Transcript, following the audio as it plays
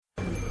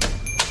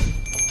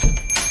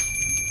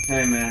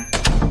Hey, man.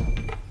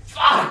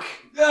 Fuck!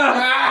 For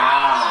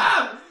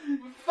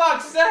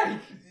fuck's sake!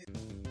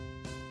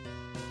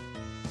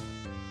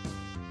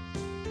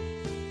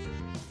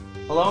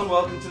 Hello and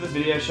welcome to the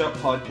Video Shop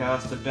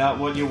podcast about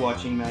what you're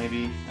watching,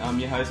 maybe. I'm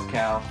your host,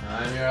 Cal.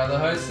 I'm your other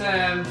host,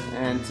 Sam.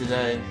 And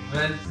today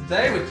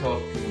we're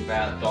talking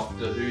about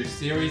Doctor Who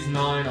Series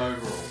 9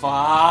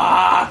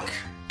 overall. Fuck!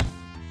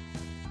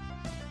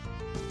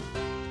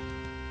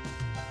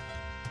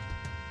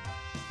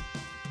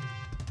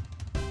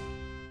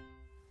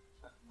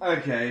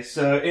 Okay,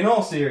 so in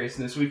all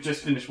seriousness, we've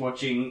just finished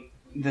watching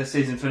the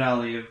season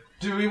finale of...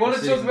 Do we want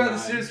to talk about the 9.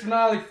 series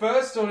finale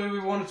first, or do we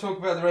want to talk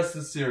about the rest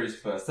of the series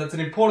first? That's an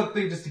important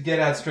thing just to get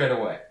out straight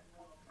away.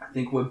 I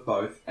think we're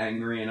both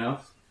angry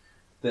enough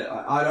that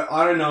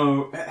I don't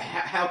know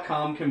how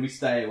calm can we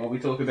stay while we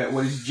talk about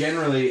what is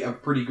generally a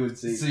pretty good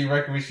season. So you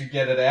reckon we should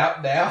get it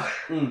out now?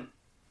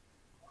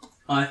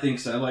 I think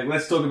so. Like,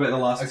 let's talk about the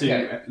last two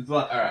episodes.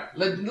 Alright.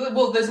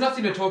 Well, there's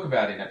nothing to talk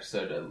about in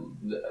episode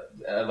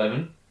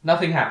 11.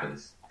 Nothing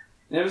happens.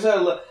 In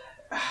episode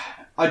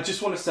I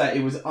just want to say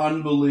it was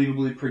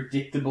unbelievably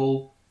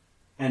predictable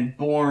and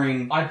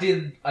boring. I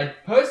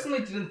personally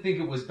didn't think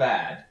it was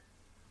bad.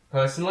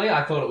 Personally,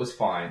 I thought it was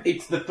fine.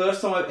 It's the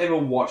first time I've ever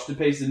watched a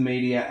piece of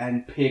media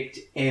and picked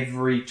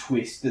every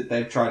twist that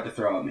they've tried to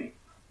throw at me.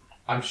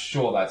 I'm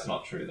sure that's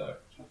not true, though.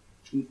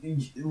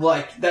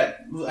 Like,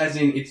 that, as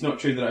in, it's not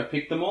true that I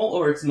picked them all,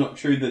 or it's not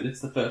true that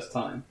it's the first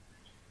time?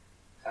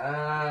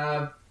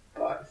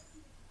 Both.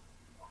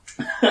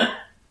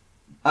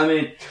 I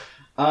mean,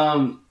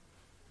 Of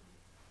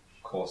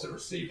course it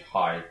received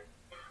high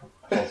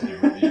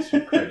positive reviews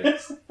from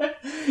critics.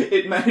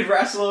 It made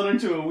Rassilon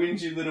into a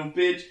whingy little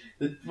bitch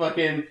that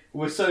fucking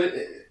was so...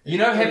 You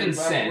know Heaven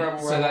Sent,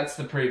 so that's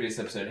the previous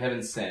episode,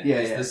 Heaven Sent. Yeah,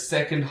 It's the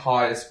second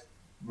highest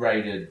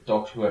rated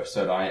Doctor Who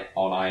episode on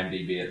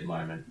IMDb at the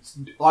moment.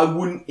 I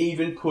wouldn't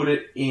even put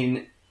it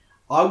in...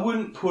 I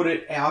wouldn't put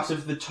it out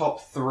of the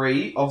top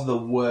 3 of the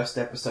worst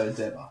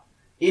episodes ever.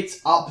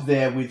 It's up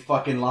there with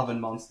fucking Love and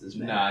Monsters,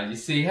 man. Nah, you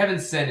see, Heaven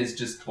Sent is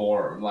just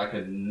for, like,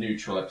 a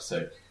neutral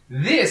episode.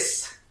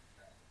 This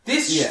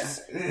episode,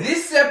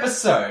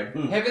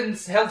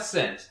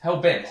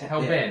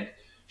 Hellbent,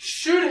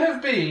 should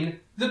have been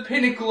the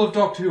pinnacle of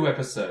Doctor Who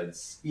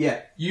episodes.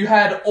 Yeah. You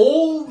had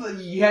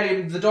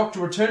the Doctor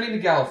returning to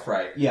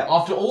Gallifrey. Yeah.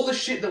 After all the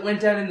shit that went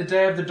down in the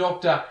Day of the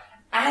Doctor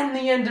and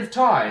the End of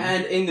Time.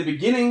 And in the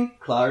beginning,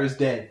 Clara's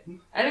dead.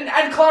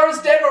 And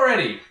Clara's dead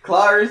already.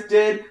 Clara's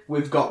dead.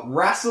 We've got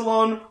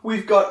Rassilon.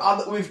 We've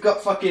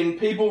got fucking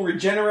people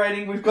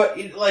regenerating. We've got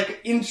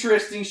like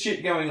interesting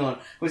shit going on.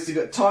 We've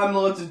still got Time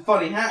Lords and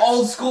funny hats.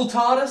 Old school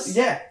TARDIS.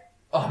 Yeah.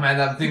 Oh man,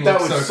 that thing That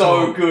looks was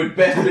so so good.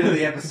 Best bit of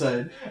the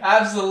episode.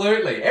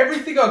 Absolutely.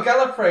 Everything on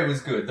Gallifrey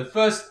was good. The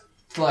first,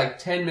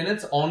 10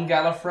 minutes on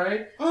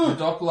Gallifrey, the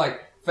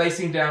Doctor,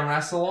 facing down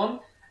Rassilon,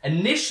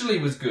 initially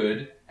was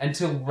good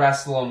until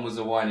Rassilon was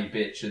a whiny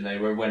bitch and they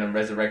went and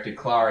resurrected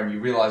Clara and you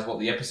realise what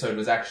the episode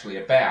was actually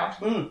about.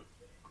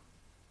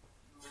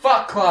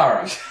 Fuck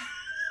Clara.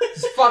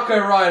 Just fuck her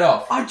right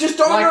off. I just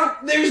don't know.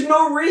 There's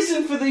no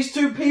reason for these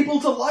two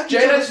people to like each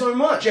other so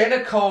much.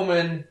 Jenna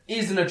Coleman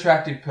is an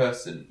attractive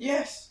person.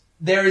 Yes.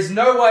 There is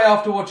no way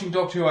after watching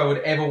Doctor Who I would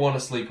ever want to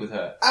sleep with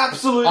her.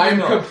 Absolutely I am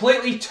not.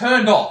 completely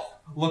turned off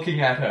looking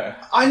at her.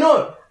 I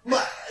know.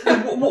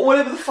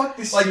 Whatever the fuck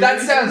this that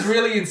series sounds is.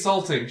 really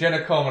insulting,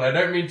 Jenna Coleman. I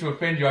don't mean to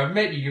offend you. I've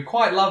met you. You're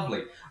quite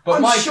lovely. But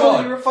I'm my sure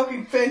God. you're a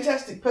fucking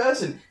fantastic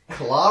person.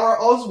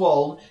 Clara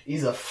Oswald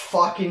is a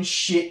fucking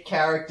shit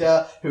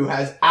character who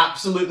has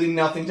absolutely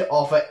nothing to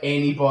offer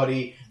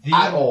anybody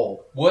at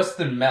all. Worse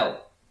than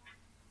Mel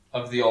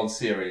of the old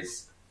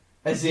series.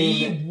 As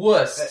The in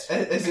worst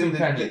as in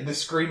companion. the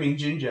screaming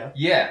ginger.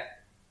 Yeah.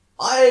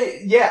 I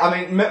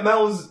mean,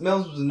 Mel's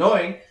was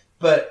annoying,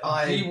 but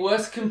The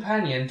worst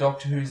companion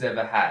Doctor Who's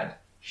ever had.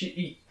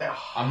 ugh.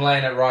 I'm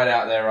laying it right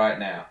out there right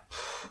now.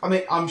 I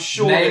mean, I'm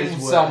sure Name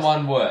there's worse.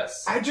 someone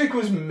worse. Adric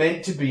was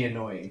meant to be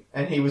annoying,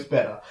 and he was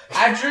better.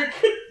 Adric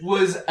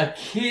was a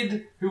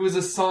kid who was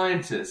a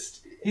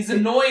scientist. He's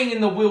annoying in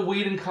the Will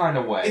Wheaton kind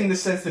of way. In the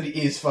sense that he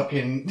is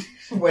fucking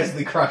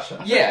Wesley Crusher.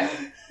 Yeah.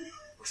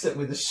 Except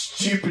with a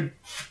stupid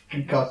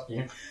fucking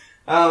costume.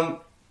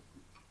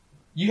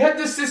 You had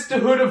the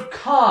Sisterhood of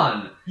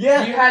Khan.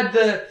 Yeah. You had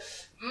the...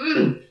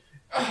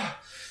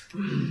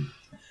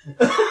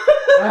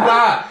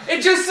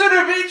 it should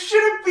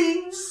have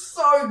been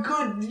so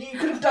good. You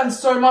could have done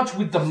so much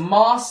with the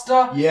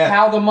Master. Yeah.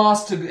 How the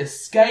Master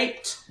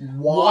escaped.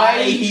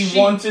 Why he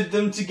wanted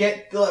them to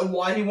get...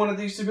 why he wanted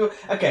these to be...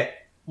 Okay.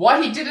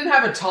 Why he didn't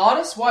have a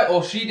TARDIS.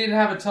 Or she didn't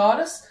have a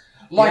TARDIS.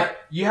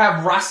 You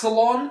have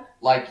Rassilon.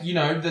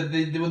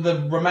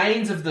 The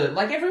remains of the...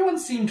 everyone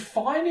seemed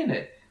fine in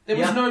it. There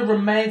was no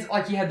remains...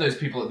 you had those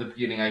people at the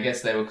beginning. I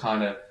guess they were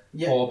kind of...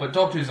 poor, but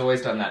Doctor Who's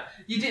always done that.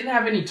 You didn't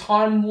have any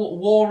Time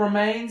War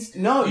remains.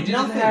 No, you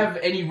didn't have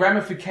any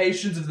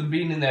ramifications of them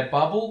being in their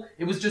bubble.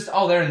 It was just,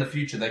 they're in the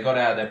future. They got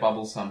out of their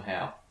bubble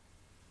somehow.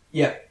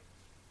 Yeah.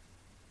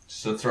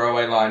 Just a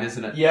throwaway line,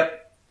 isn't it? Yep.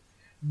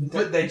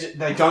 But they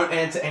don't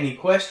answer any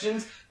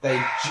questions.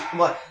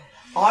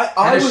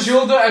 And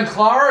Ashilda and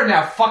Clara are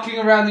now fucking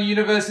around the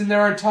universe in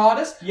their own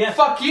TARDIS? Yeah.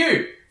 Fuck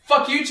you!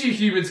 Fuck you two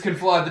humans can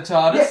fly the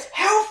TARDIS. Yeah,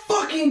 how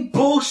fucking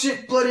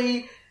bullshit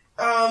bloody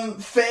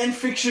fan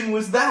fiction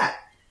was that?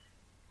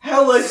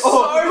 How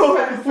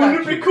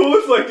wouldn't it be cool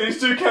if like these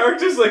two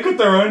characters like got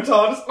their own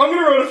TARDIS? I'm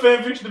gonna write a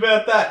fan fiction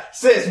about that,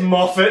 says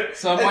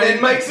Moffat, and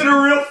then makes it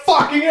a real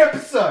fucking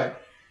episode.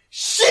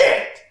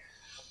 Shit!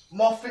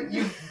 Moffat,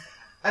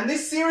 and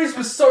this series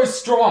was so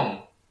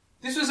strong.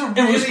 This was a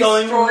really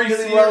strong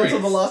series. Well until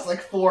the last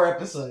like 4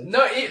 episodes.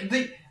 No,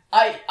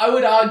 I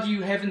would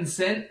argue Heaven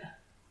Sent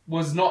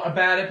was not a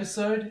bad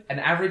episode, an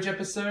average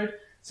episode.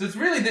 So it's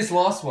really this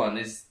last one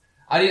is...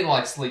 I didn't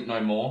like Sleep No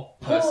More,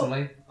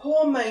 personally.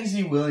 Poor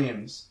Maisie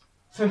Williams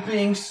for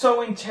being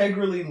so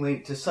integrally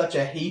linked to such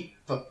a heap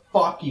of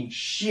fucking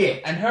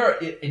shit. And her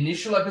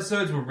initial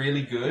episodes were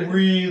really good.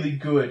 Really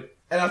good.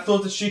 And I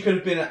thought that she could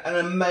have been an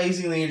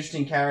amazingly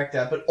interesting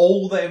character, but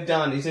all they've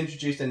done is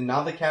introduced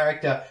another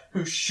character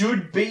who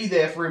should be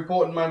there for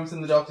important moments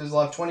in the Doctor's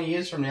life 20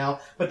 years from now,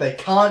 but they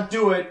can't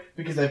do it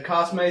because they've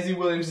cast Maisie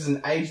Williams as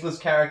an ageless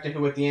character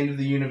who at the end of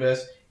the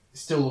universe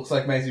still looks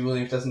like Maisie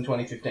Williams does in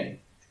 2015.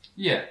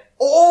 Yeah.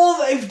 All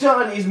they've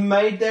done is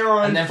made their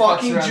own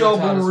fucking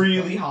job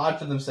really hard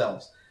for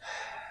themselves.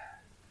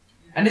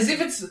 And as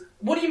if it's...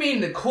 What do you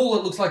mean that call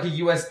it looks like a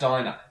US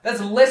diner? That's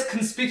less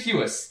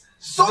conspicuous.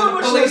 So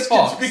much less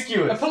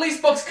conspicuous. A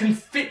police box can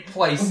fit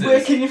places.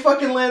 Where can you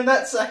fucking land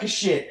that sack of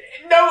shit?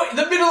 No, in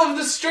the middle of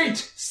the street.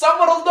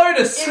 Someone will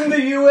notice. In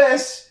the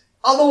US.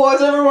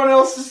 Otherwise, everyone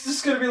else is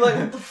just going to be like,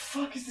 what the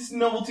fuck is this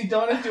novelty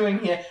diner doing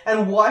here?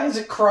 And why has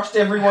it crushed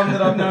everyone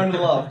that I've known and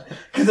loved?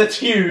 Because it's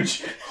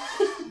huge.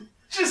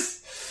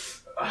 Just...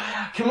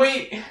 Can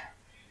we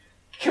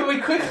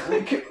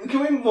quickly... Can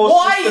we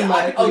more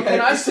systematically...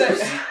 Can I say...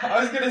 I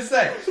was going to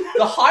say,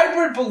 the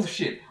hybrid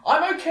bullshit.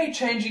 I'm okay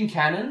changing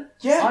canon.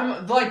 Yeah.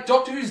 I'm like,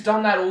 Doctor Who's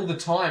done that all the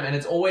time, and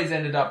it's always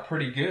ended up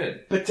pretty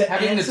good. But to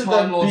answer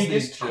the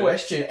biggest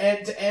question,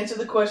 and to answer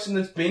the question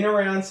that's been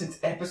around since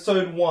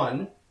episode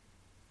 1...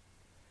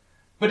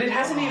 But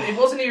it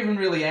wasn't even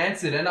really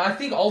answered, and I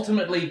think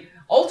ultimately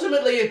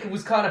it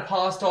was kind of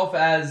passed off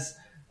as,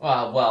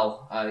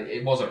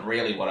 it wasn't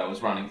really what I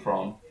was running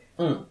from.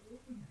 Mm.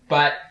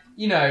 But...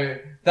 You know,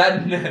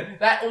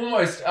 that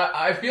almost...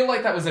 I feel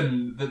like that was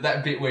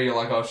that bit where you're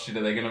like, oh shit,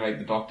 are they going to make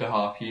the Doctor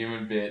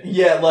half-human bit?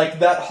 Yeah, like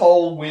that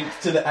whole wink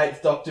to the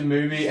 8th Doctor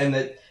movie and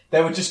that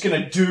they were just going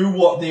to do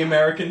what the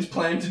Americans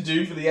planned to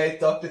do for the 8th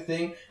Doctor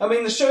thing. I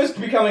mean, the show's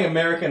becoming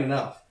American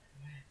enough.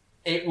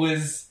 It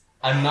was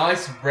a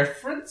nice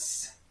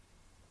reference.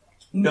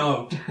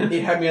 No.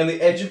 It had me on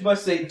the edge of my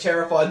seat,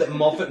 terrified that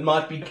Moffat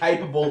might be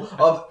capable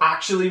of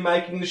actually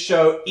making the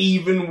show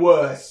even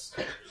worse.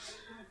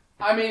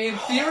 I mean, in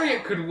theory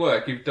it could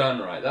work if done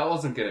right. That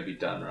wasn't going to be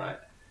done right.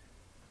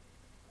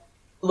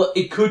 Look,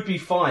 it could be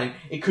fine.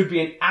 It could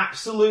be an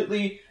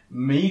absolutely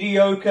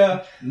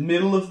mediocre,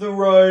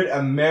 middle-of-the-road,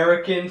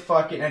 American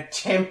fucking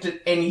attempt at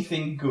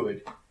anything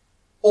good.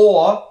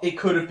 Or it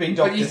could have been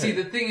Doctor Who. But you see,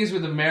 the thing is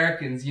with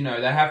Americans, you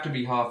know, they have to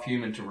be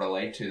half-human to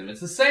relate to them.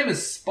 It's the same as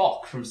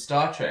Spock from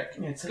Star Trek.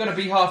 Yeah, it's got to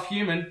be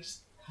half-human.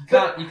 You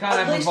can't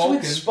have a Vulcan.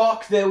 At least with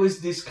Spock, there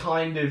was this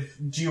kind of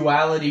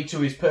duality to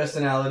his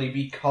personality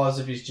because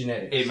of his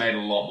genetics. It made a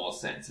lot more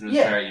sense. It was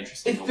very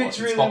interesting. It fits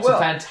really Spock's well. a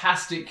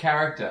fantastic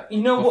character.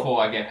 You know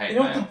before I get hate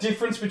mail. You know what the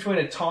difference between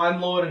a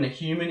Time Lord and a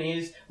human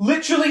is?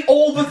 Literally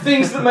all the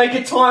things that make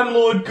a Time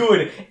Lord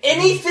good.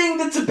 Anything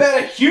that's about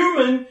a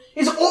human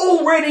is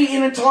already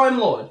in a Time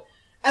Lord.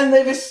 And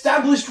they've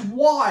established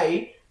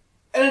why...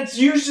 And it's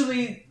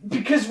usually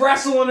because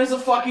Rassilon is a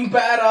fucking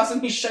badass and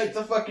he shaped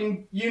the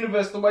fucking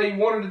universe the way he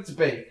wanted it to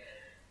be.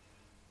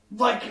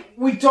 Like,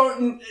 we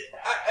don't...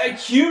 A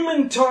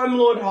human Time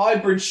Lord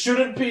hybrid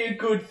shouldn't be a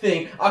good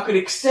thing. I could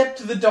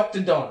accept the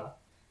Dr. Donna.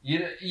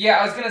 Yeah,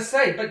 I was going to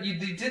say, but you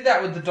did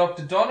that with the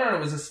Dr. Donna and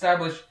it was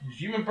established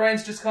human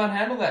brains just can't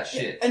handle that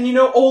shit. Yeah, and you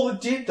know, all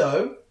it did,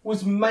 though,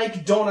 was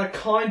make Donna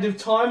kind of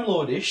Time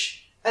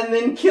Lord-ish and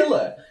then kill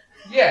her.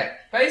 Yeah,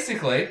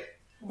 basically...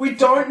 We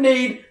don't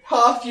need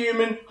half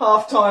human,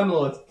 half Time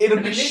Lords. It'll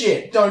be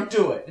shit. Don't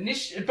do it.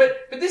 But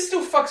this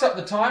still fucks up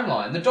the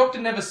timeline. The Doctor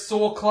never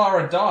saw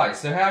Clara die,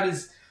 so how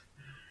does...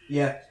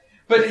 Yeah.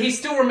 But he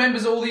still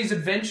remembers all these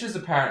adventures,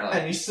 apparently.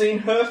 And he's seen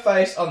her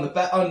face on his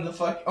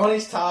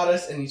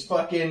TARDIS, and he's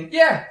fucking...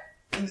 Yeah.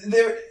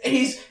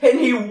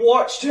 He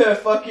watched her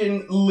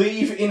fucking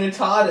leave in a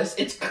TARDIS.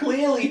 It's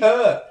clearly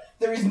her.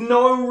 There is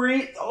no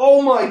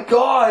oh my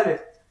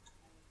god!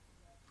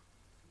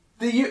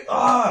 You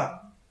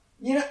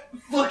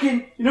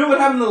know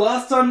what happened the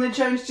last time they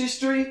changed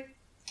history?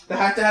 They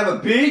had to have a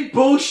big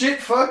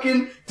bullshit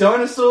fucking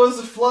dinosaurs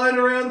flying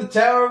around the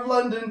Tower of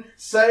London,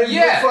 save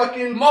the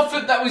fucking...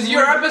 Moffat, that was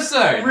your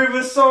episode!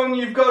 River Song,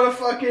 you've got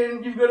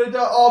to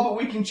die. Oh, but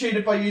we can cheat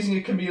it by using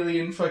a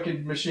chameleon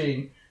fucking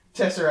machine.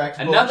 Tesseract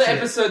Another bullshit.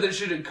 episode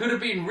that could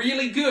have been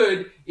really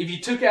good if you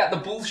took out the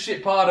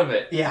bullshit part of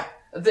it. Yeah.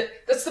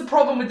 That's the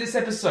problem with this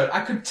episode.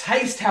 I could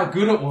taste how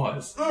good it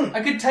was.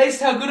 I could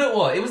taste how good it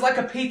was. It was like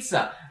a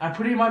pizza. I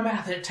put it in my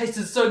mouth and it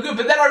tasted so good,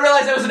 but then I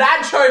realised there was an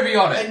anchovy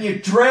on it. And you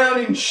drown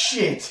in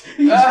shit.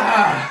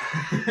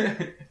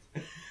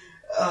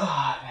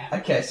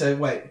 Okay, so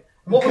wait.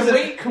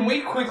 Can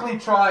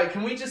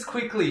we just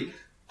quickly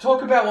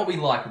talk about what we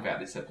like about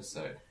this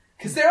episode?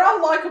 Because there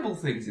are likeable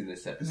things in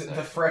this episode.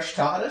 The fresh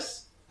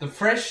TARDIS?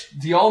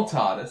 The old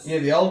TARDIS. Yeah,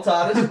 the old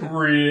TARDIS.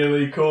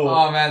 Really cool.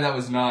 Oh man, that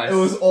was nice. It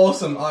was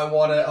awesome. I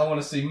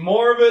wanna see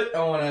more of it.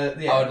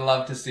 I would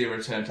love to see a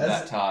return to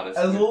that TARDIS.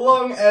 As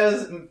long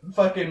as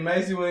fucking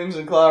Maisie Williams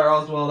and Clara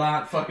Oswald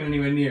aren't fucking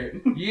anywhere near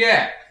it.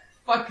 Yeah.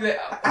 Fuck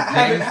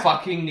that.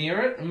 Fucking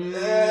near it?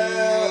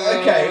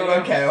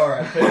 Okay,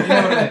 alright. But you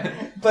know what I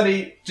mean?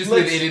 Bloody... Just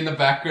with it in the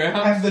background?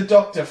 Have the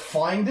Doctor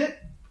find it,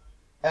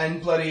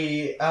 and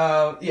bloody...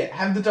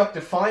 have the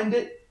Doctor find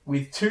it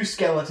with 2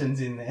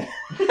 skeletons in there.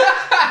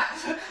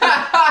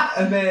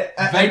 And they're...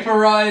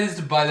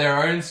 vaporized by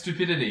their own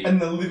stupidity. And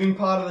the living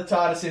part of the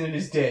TARDIS in it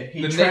is dead.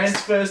 He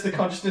transfers the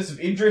consciousness of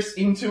Idris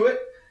into it,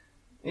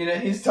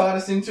 his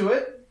TARDIS into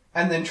it,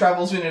 and then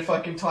travels in a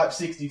fucking Type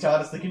 60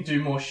 TARDIS that can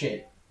do more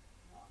shit.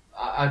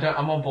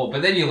 I'm on board,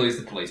 but then you lose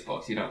the police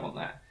box. You don't want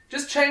that.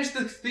 Just change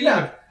the theme.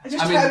 No,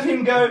 have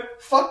him go,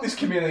 fuck this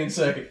chameleon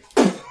circuit.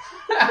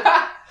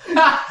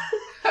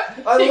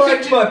 I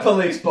like my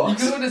police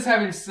box. You could just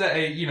have him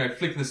say,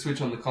 flick the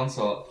switch on the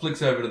console,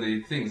 flicks over to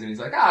the things, and he's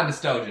like,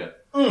 nostalgia.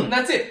 And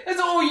that's it. That's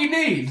all you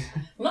need.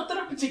 Not that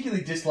I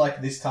particularly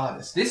dislike this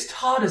TARDIS. This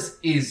TARDIS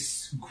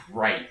is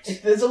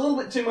great. There's a little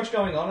bit too much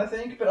going on, I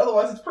think, but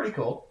otherwise it's pretty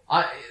cool.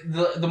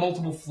 The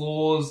multiple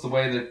floors, the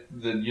way that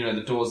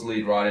the doors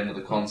lead right into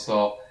the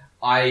console,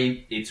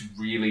 it's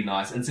really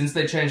nice. And since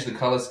they changed the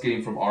color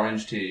scheme from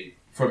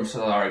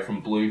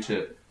from blue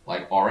to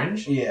like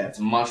orange, it's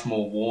much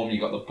more warm. You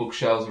got the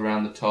bookshelves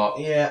around the top.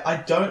 Yeah, I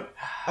don't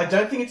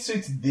think it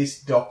suits this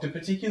Doctor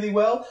particularly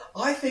well.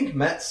 I think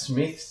Matt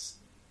Smith's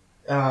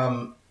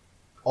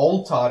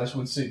old TARDIS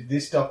would suit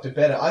this Doctor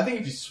better. I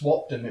think if you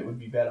swapped them, it would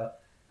be better.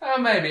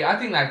 Maybe. I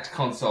think that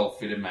console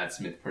fitted Matt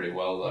Smith pretty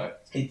well, though.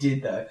 It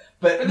did, though.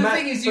 But the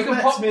thing is,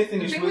 Matt Smith in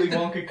his Willy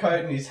Wonka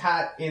coat and his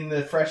hat in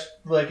the fresh,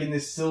 in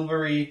this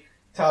silvery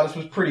TARDIS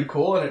was pretty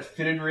cool, and it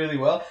fitted really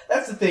well.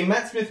 That's the thing.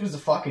 Matt Smith was a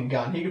fucking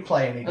gun. He could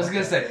play any. I was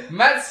going to say,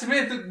 Matt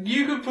Smith,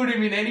 you could put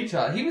him in any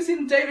TARDIS. He was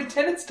in David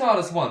Tennant's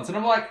TARDIS once, and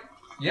I'm like,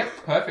 yep,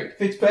 perfect.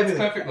 Fits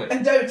perfectly.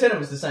 And David Tennant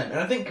was the same, and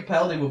I think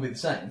Capaldi will be the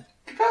same.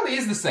 Capaldi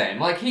is the same.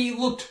 Like, he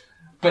looked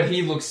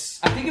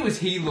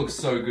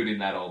so good in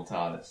that old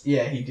TARDIS.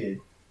 Yeah, he did.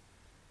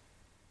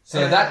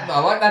 So I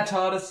like that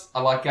TARDIS.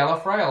 I like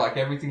Gallifrey. I like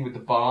everything with the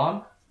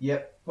barn.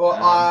 Yep.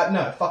 Well,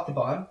 no, fuck the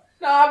barn.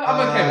 No,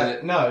 I'm okay with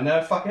it.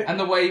 No, fuck it. And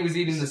the way he was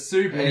eating the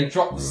soup and he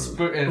dropped the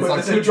spoon. And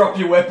it's like, drop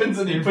your weapons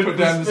and you put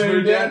the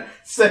spoon down.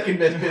 Second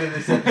best bit of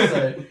this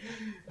episode.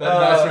 That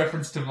nice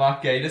reference to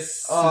Mark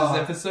Gatiss'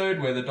 episode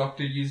where the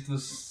Doctor used the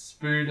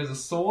spoon as a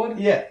sword.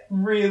 Yeah,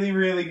 really,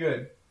 really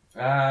good.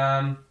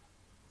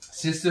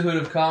 Sisterhood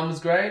of Khan was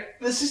great.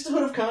 The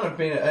Sisterhood of Khan have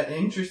been an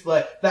interest,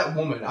 that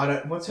woman,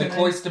 what's her name? The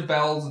Cloister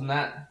Bells and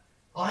that.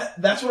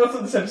 That's what I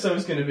thought this episode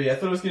was going to be. I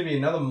thought it was going to be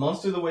another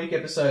Monster of the Week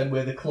episode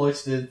where the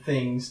cloistered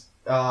things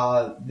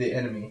are the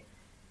enemy.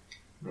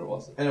 But it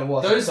wasn't. And it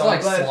wasn't. Those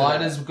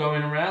sliders were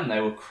going around, they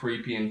were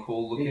creepy and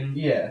cool looking.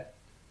 Yeah.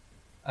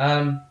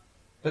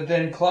 But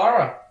then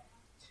Clara.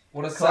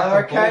 What a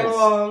Clara came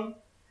along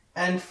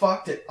and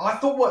fucked it. I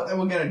thought what they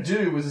were going to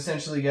do was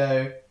essentially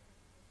go,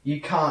 you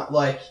can't,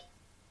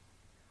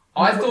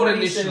 I thought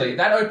initially,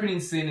 that opening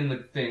scene in the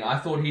thing, I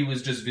thought he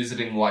was just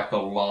visiting, the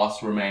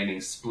last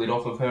remaining split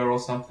off of her or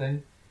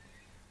something.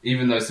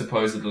 Even though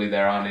supposedly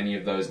there aren't any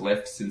of those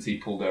left since he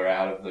pulled her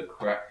out of the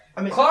crap.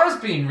 I mean, Clara's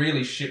been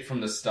really shit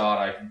from the start,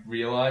 I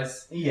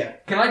realise. Yeah.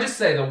 Can I just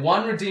say, the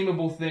one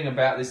redeemable thing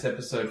about this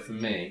episode for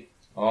me...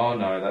 Oh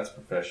no, that's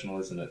professional,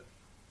 isn't it?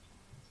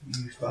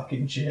 You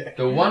fucking jerk.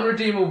 The one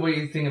redeemable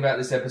thing about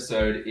this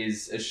episode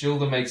is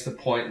Ashilda makes the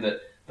point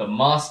that the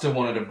Master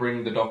wanted to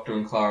bring the Doctor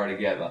and Clara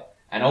together.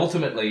 And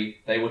ultimately,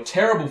 they were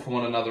terrible for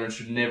one another and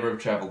should never have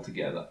travelled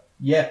together.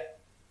 Yeah.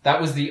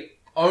 That was the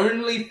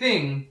only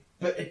thing.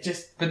 But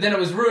then it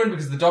was ruined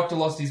because the Doctor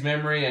lost his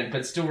memory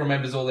but still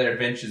remembers all their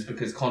adventures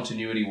because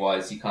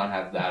continuity-wise, you can't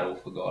have that all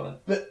forgotten.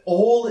 But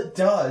all it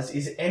does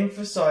is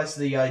emphasise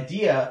the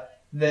idea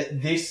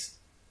that this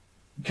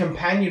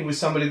companion was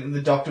somebody that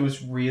the Doctor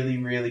was really,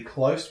 really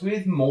close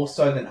with, more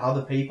so than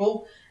other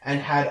people,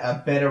 and had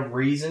a better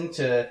reason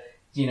to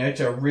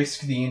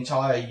risk the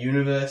entire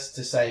universe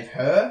to save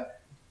her,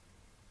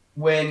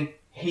 when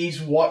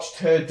he's watched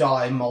her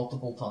die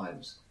multiple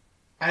times.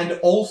 And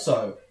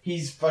also,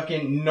 he's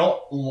fucking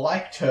not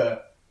liked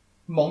her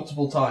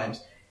multiple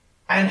times.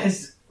 And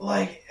has,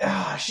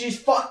 she's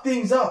fucked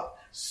things up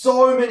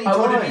so many times.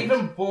 I would have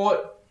even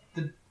bought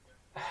the...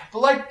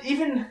 But,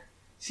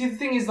 see, the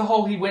thing is the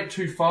whole he went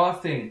too far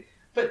thing.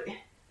 But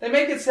they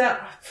make it sound...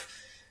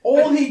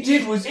 All he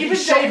did was... Even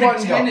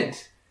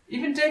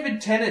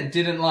David Tennant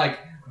didn't,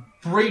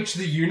 breach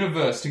the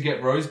universe to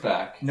get Rose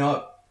back.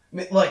 No.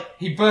 Like,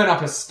 He burned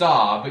up a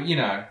star, but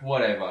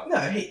whatever. no,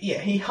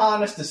 he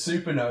harnessed a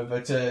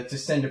supernova to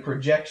send a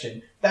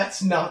projection.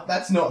 That's not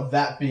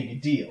that big a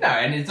deal. No,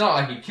 and it's not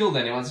like he killed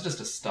anyone, it's just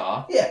a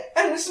star. Yeah,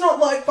 and it's not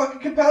like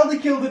fucking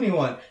Capaldi killed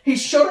anyone. He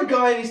shot a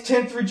guy in his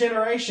 10th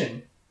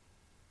regeneration.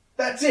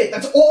 That's it.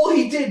 That's all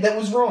he did that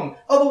was wrong.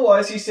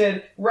 Otherwise, he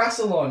said,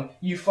 Rassilon,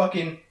 you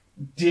fucking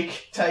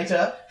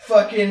dictator,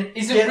 fucking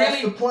get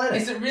off the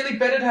planet. Is it really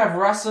better to have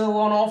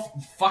Rassilon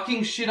off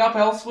fucking shit up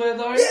elsewhere,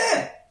 though?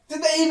 Yeah!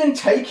 Did they even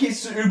take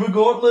his Uber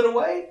Gauntlet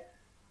away?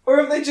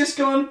 Or have they just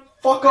gone,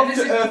 fuck off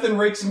to Earth and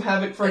wreak some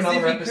havoc for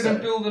another episode? As if he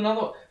couldn't build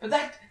another... But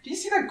do you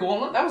see that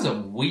gauntlet? That was a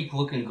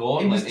weak-looking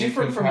gauntlet. It was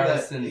different from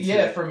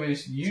from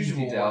his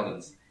usual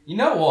ones. You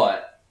know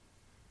what?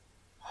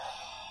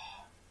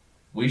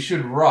 We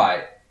should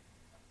write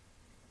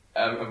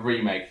a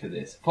remake for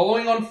this.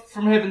 Following on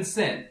from Heaven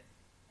Sent.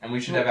 And we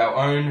should have our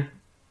own...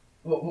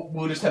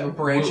 We'll just have a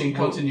branching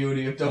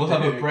continuity of Doctor Who. We'll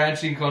have a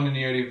branching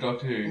continuity of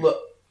Doctor Who. Look,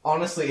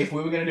 honestly, if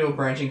we were going to do a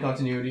branching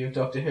continuity of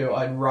Doctor Who,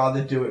 I'd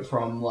rather do it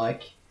from,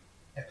 like...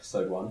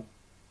 Episode 1.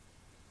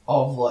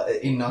 Of,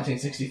 like, in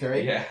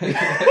 1963.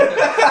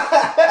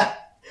 Yeah.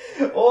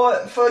 Or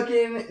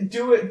fucking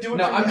do it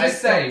No, I'm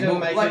just saying,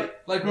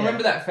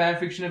 remember that that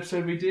fanfiction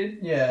episode we did?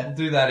 Yeah. We'll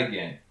do that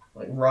again.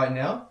 Like, right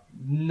now?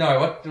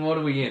 No, what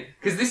are we in?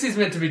 Because this is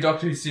meant to be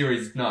Doctor Who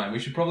Series 9. We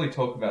should probably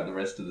talk about the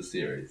rest of the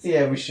series.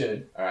 Yeah, we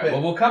should. Alright,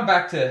 well, we'll come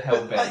back to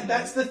Hellbent. Like,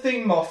 that's the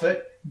thing,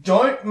 Moffat.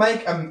 Don't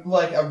make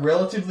a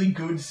relatively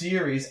good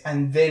series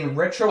and then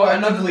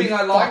retroactively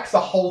fuck the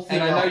whole thing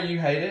and up. I know you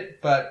hate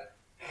it, but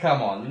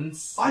come on.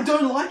 I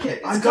don't like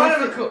it. It's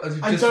kind of a cool...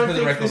 Just for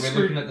the record,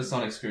 we're looking at the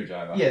sonic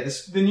screwdriver. Yeah,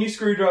 the new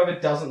screwdriver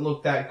doesn't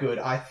look that good.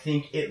 I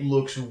think it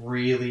looks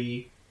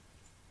really,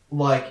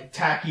 like,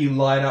 tacky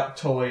light-up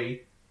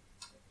toy.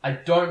 I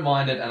don't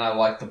mind it, and I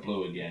like the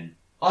blue again.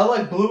 I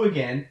like blue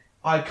again.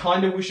 I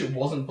kind of wish it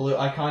wasn't blue.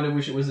 I kind of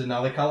wish it was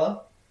another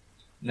colour.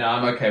 No,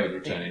 I'm okay with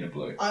returning to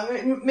blue. I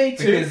mean, me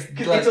too.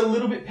 Because it's a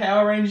little bit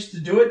Power Rangers to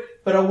do it,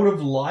 but I would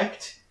have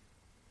liked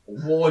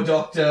War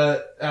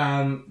Doctor,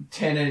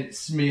 Tennant,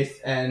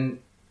 Smith, and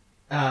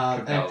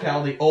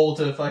Capaldi all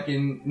to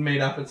fucking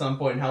meet up at some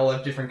point and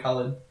have different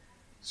coloured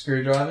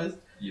screwdrivers.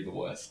 You're the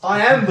worst.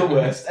 I am the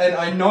worst, and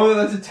I know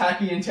that's a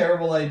tacky and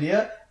terrible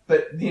idea,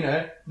 but,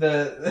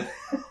 the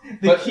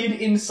kid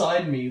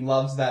inside me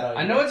loves that idea.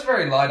 I know it's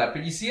very light up,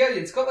 but you see how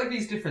it's got, like,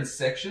 these different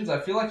sections?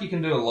 I feel like you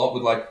can do a lot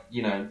with, like,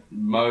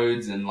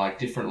 modes and, like,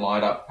 different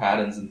light up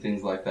patterns and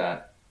things like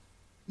that.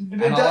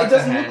 But it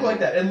doesn't look like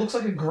that. It looks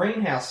like a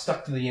greenhouse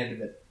stuck to the end of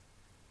it.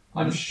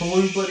 I'm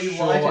blue bloody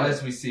sure light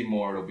as we see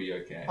more, it'll be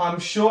okay.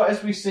 I'm sure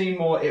as we see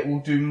more, it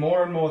will do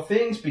more and more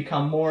things,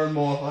 become more and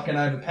more fucking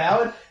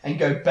overpowered, and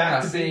go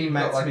back to being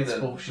Matt Smith's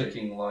bullshit.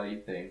 Flicking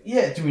lighty thing.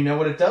 Yeah, do we know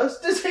what it does?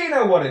 Does he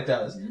know what it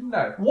does?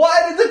 No. Why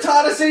did the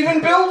TARDIS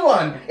even build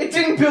one? It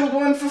didn't build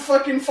one for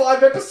fucking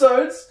 5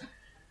 episodes.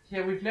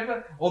 Yeah, we've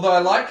never... Although I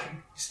like...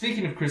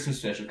 Speaking of Christmas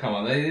special, come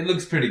on, it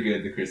looks pretty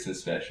good, the Christmas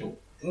special.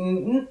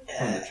 From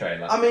the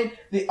trailer. I mean,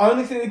 the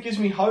only thing that gives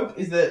me hope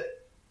is that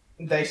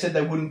they said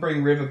they wouldn't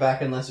bring River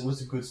back unless it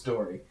was a good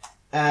story.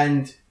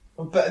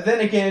 But then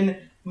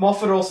again,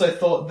 Moffat also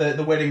thought that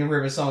the Wedding of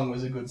River song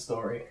was a good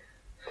story.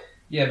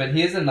 Yeah, but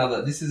here's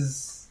another... This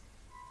is...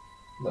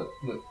 Look.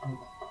 Can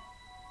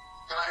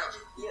I help you?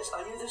 Yes,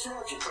 are you the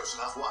surgeon? Close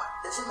enough. Why?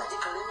 There's a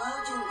medical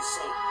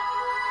emergency.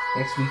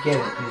 Yes, we get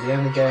it. You're the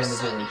only guy in the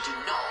village. Do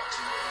not.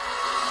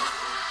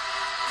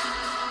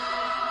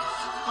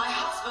 My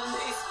husband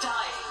is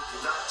dying.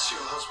 That's your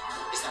husband.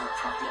 Is there a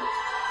problem?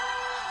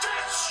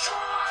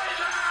 Destroy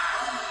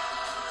them!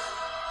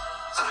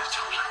 And I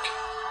don't like it.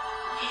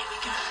 Here we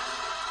go.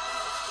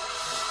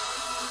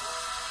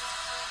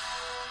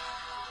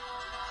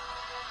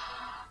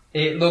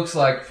 It looks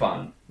like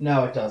fun.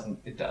 No, it doesn't.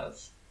 It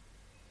does.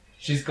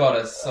 She's got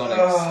a sonic...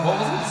 what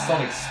was it?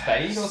 Sonic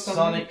spade or something?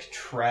 Sonic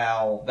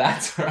trowel.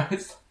 That's right.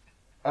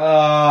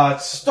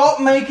 Stop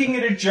making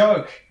it a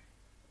joke.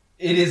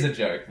 It is a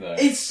joke, though.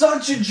 It's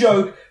such a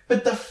joke,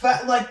 but the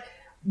fact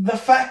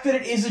that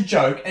it is a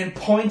joke and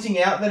pointing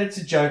out that it's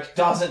a joke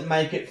doesn't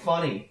make it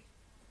funny.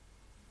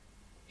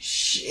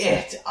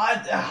 Shit.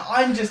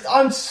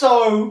 I'm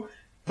so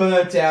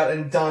burnt out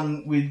and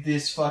done with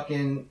this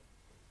guy.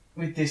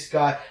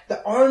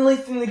 The only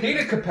thing that...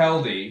 Peter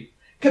Capaldi...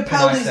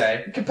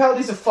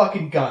 Capaldi's a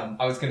fucking gun.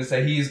 I was going to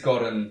say, he's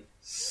gotten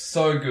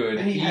so good.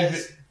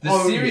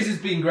 The series has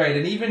been great,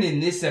 and even in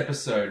this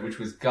episode, which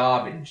was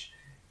garbage,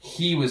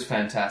 he was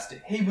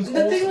fantastic. He was and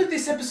the thing with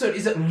this episode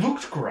is it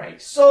looked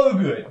great. So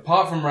good.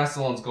 Apart from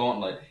Rassilon's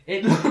gauntlet,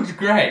 it looked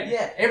great.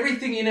 Yeah.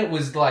 Everything in it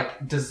was,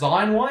 like,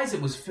 design-wise,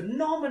 it was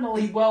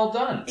phenomenally well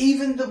done.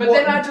 Then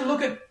I had to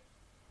look at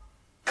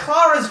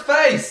Clara's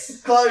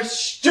face! Clara's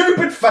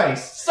stupid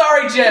face!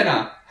 Sorry,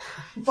 Jenna!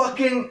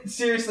 Fucking,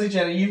 seriously,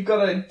 Jenna, you've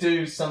got to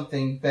do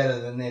something better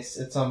than this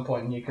at some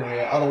point in your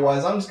career.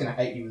 Otherwise, I'm just going to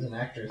hate you as an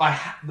actress.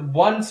 The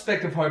one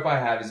speck of hope I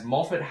have is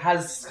Moffat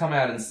has come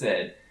out and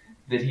said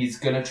that he's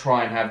going to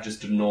try and have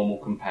just a normal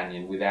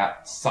companion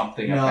without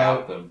something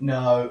about them.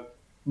 No,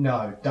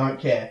 don't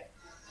care.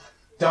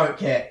 don't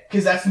care.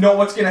 Because that's not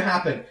what's going to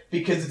happen.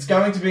 Because it's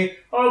going to be,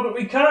 oh, but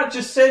we can't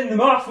just send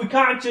them off. We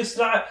can't just,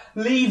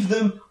 leave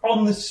them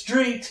on the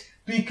street.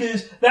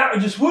 Because that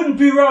just wouldn't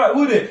be right,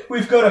 would it?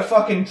 We've got to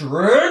fucking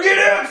drag it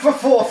out for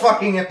 4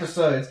 fucking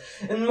episodes.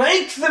 And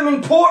make them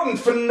important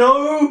for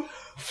no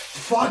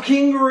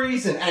fucking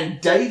reason.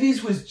 And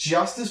Davies was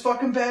just as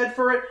fucking bad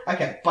for it.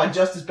 Okay, by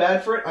just as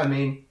bad for it, I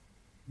mean,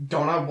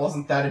 Donna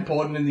wasn't that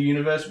important in the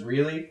universe,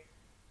 really.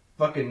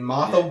 Fucking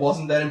Martha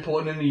wasn't that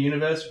important in the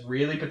universe,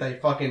 really, but they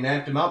fucking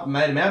amped him up and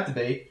made him out to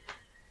be.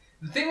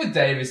 The thing with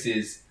Davis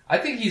is, I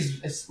think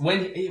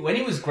when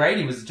he was great,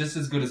 he was just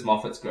as good as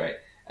Moffat's great.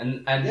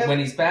 And when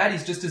he's bad,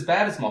 he's just as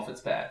bad as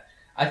Moffat's bad.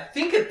 I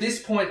think at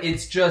this point,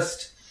 it's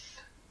just...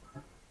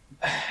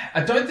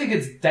 I don't think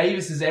it's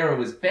Davis's era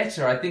was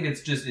better. I think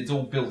it's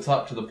all built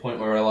up to the point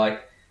where we're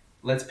like,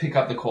 let's pick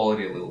up the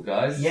quality a little,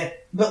 guys. Yeah,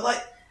 but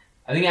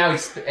I think our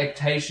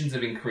expectations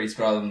have increased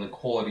rather than the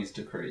quality's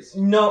decreased.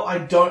 No, I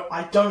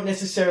don't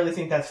necessarily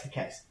think that's the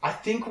case. I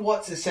think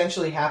what's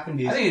essentially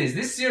happened is... I think it is.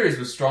 This series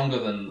was stronger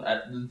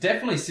than...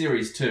 definitely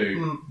Series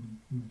 2.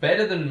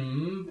 Better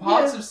than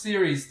parts of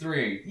Series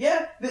 3.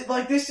 Yeah,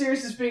 this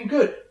series has been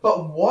good.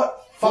 But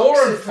what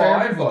 4 and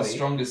 5 are the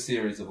strongest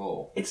series of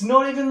all. It's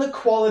not even the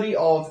quality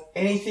of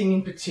anything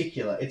in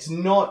particular. It's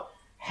not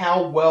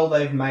how well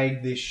they've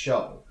made this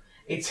show.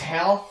 It's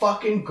how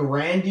fucking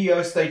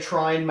grandiose they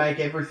try and make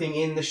everything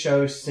in the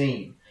show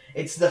seem.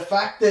 It's the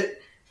fact that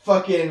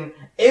fucking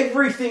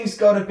everything's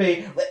gotta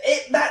be...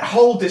 that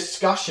whole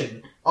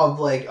discussion of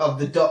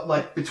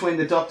between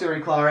the Doctor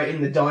and Clara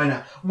in the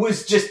diner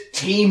was just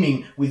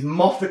teeming with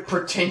Moffat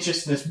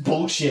pretentiousness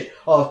bullshit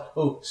of,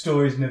 oh,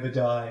 stories never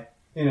die.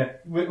 You know,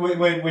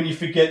 when you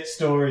forget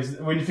stories,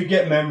 when you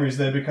forget memories,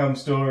 they become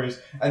stories.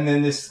 And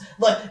then this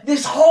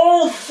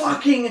whole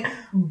fucking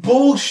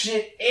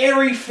bullshit,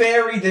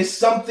 airy-fairy, there's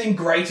something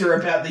greater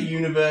about the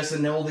universe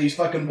and all these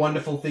fucking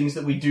wonderful things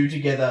that we do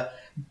together.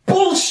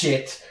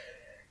 Bullshit!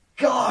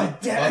 God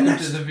damn it.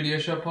 Welcome to the Video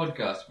Show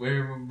podcast.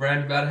 We're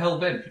round about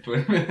hell-bent for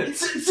 20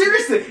 minutes.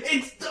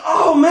 Seriously,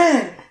 oh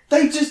man,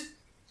 they just...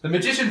 The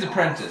Magician's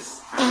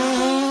Apprentice.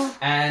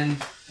 And...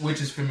 which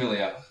is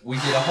familiar. We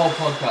did a whole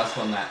podcast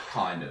on that,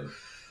 kind of.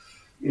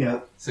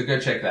 Yeah. So go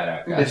check that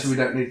out, guys. I guess we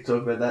don't need to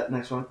talk about that.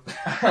 Next one.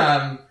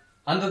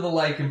 Under the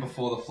Lake and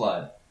Before the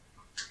Flood.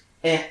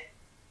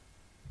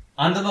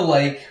 Under the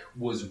Lake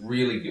was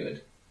really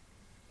good.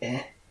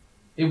 It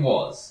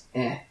was.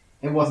 It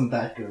wasn't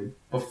that good.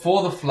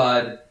 Before the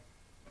Flood,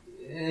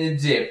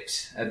 it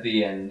dipped at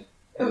the end.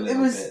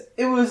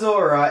 It was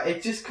alright.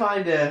 It just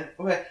kind of...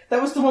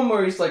 That was the one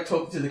where he's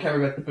talking to the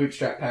camera about the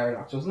bootstrap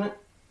paradox, wasn't it?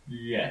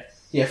 Yes.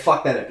 Yeah,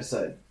 fuck that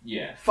episode.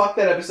 Yeah. Fuck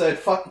that episode,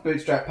 fuck the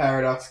bootstrap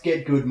paradox,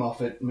 get good,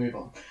 Moffat, move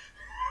on.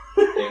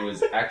 It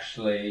was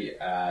actually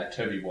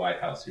Toby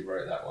Whitehouse who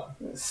wrote that one.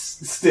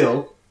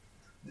 Still,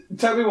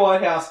 Toby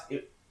Whitehouse,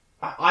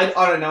 I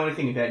don't know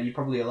anything about it, you're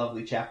probably a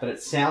lovely chap, but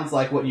it sounds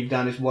like what you've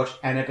done is watched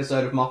an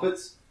episode of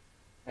Moffat's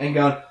and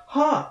gone,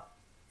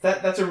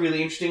 that's a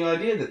really interesting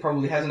idea that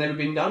probably hasn't ever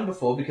been done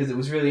before because it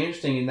was really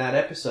interesting in that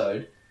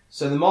episode.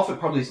 So the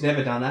Moffat probably has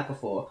never done that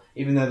before,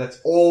 even though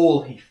that's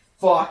all he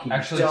fucking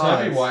actually does.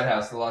 Toby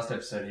Whitehouse, the last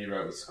episode he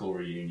wrote was School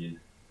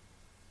Reunion.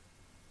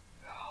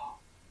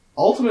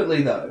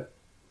 Ultimately, though,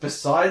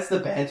 besides the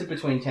banter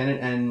between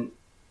Tennant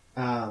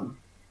and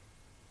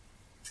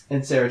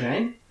Sarah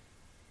Jane,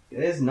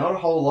 there's not a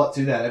whole lot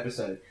to that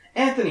episode.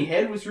 Anthony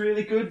Head was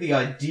really good. The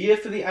idea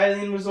for the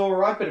alien was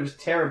alright, but it was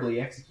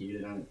terribly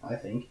executed, I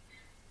think.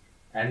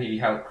 And he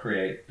helped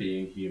create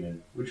Being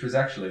Human, which was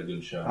actually a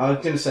good show. I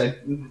was going to say,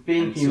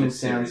 Being Human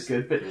sounds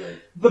good, but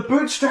the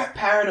Bootstrap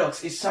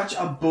Paradox is such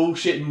a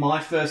bullshit my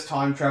first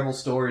time travel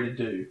story to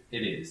do. It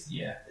is,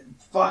 yeah.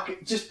 Fuck,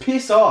 just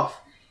piss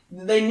off.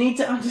 They need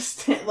to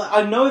understand...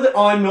 I know that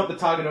I'm not the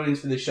target audience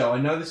for this show. I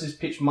know this is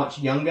pitched much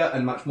younger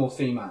and much more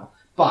female.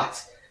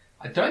 But...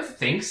 I don't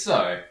think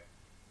so.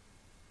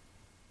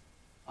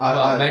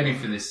 Maybe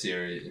for this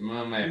series.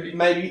 Well, maybe.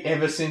 Maybe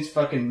ever since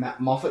fucking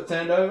Matt Moffat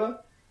turned over?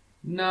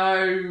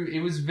 No, it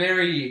was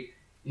very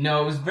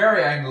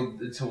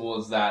angled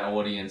towards that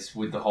audience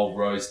with the whole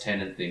Rose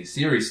Tennant thing.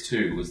 Series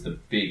 2 was the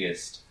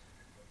biggest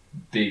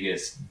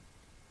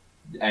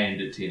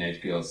aimed at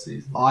teenage girls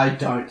season. I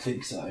don't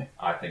think so.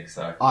 I think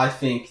so. I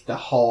think the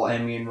whole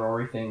Amy and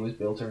Rory thing was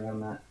built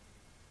around that.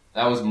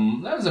 That was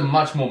a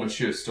much more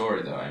mature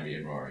story though, Amy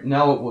and Rory.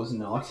 No, it was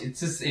not. It's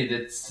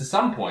to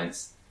some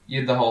points, you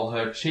had the whole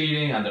her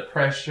cheating under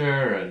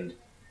pressure and...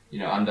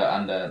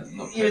 under...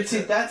 Yeah,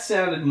 see, that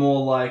sounded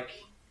more like...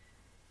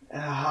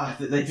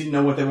 they didn't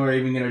know what they were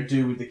even going to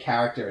do with the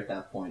character at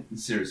that point. And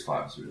Series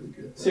 5 was really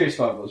good. Though. Series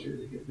 5 was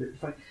really good.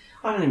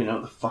 I don't even know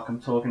what the fuck I'm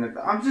talking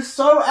about. I'm just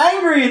so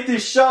angry at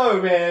this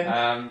show,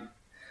 man!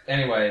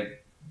 Anyway,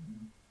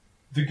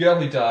 the girl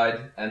who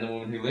died and the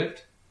woman who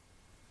lived.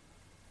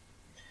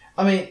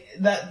 I mean,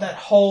 that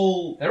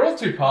whole... They're all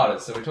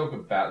two-parters, so we talk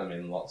about them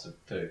in lots of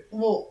two.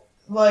 Well...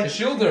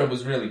 Ashildr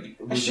was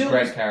a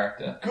great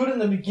character. Good in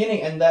the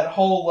beginning, and that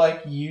whole,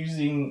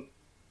 using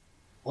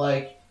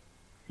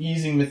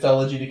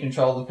mythology to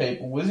control the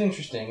people was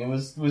interesting. It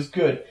was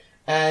good.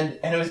 And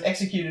it was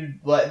executed,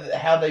 like,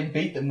 how they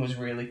beat them was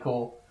really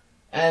cool.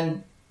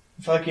 And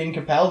fucking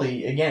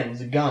Capaldi, again,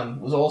 was a gun.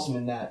 Was awesome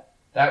in that.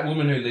 That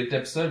Woman Who Lived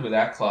episode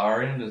without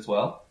Clara in it as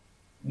well.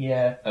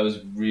 Yeah. That was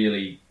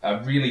I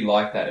really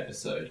liked that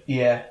episode.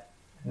 Yeah.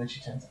 And then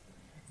she turns up.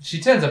 She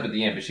turns up at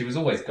the end, but she was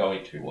always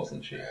going to,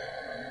 wasn't she?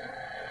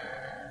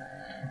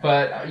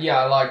 But, yeah,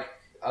 I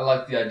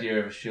like the idea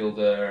of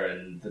Ashilda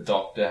and the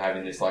Doctor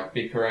having this, like,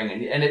 bickering.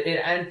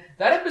 And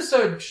that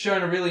episode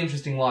shone a really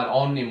interesting light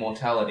on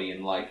immortality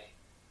and, like,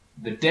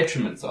 the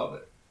detriments of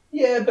it.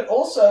 Yeah, but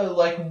also,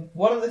 like,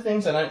 one of the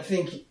things I don't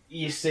think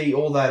you see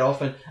all that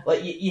often,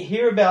 like, you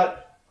hear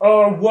about,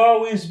 oh,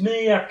 woe is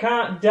me, I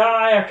can't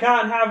die, I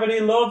can't have any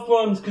loved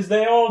ones, because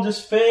they all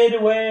just fade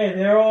away,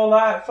 they're all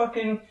like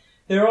fucking,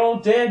 they're all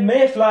dead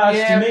mayflies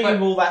to me,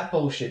 and all that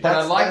bullshit.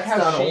 That's, I like that's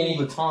how done all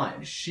the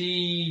time.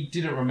 She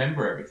didn't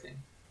remember everything.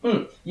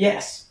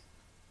 Yes.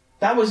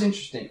 That was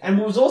interesting. And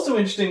what was also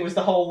interesting was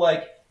the whole,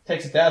 like,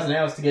 takes 1,000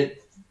 hours to get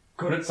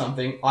good at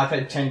something. I've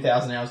had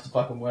 10,000 hours to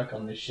fucking work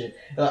on this shit.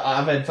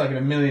 I've had fucking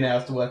 1,000,000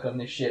 hours to work on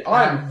this shit.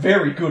 I'm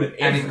very good at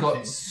everything. And it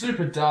got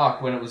super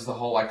dark when it was the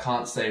whole, I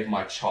can't save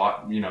my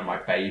child, my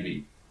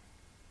baby.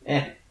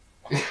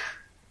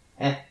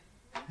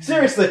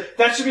 Seriously,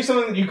 that should be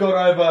something that you got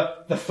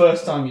over the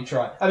first time you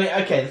try. I mean,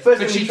 okay, the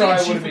first time you try...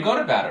 But she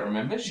forgot about it,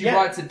 remember? She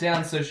writes it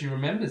down so she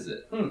remembers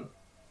it.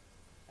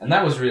 And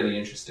that was really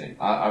interesting.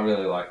 I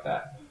really liked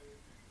that.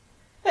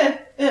 Yeah,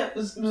 it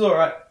was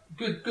alright.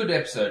 Good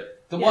episode.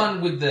 The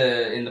one with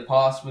in the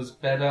past was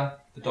better.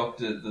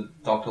 The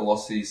doctor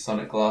lost his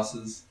sonic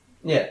glasses.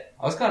 Yeah.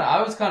 I was kind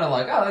of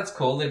like, oh, that's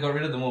cool. They got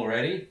rid of them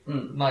already.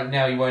 Like,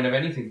 now he won't have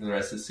anything for the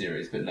rest of the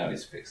series, but no,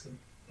 he's fixed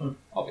them.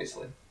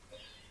 Obviously.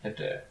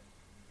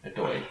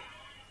 Adoy.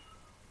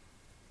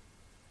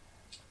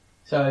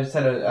 So I just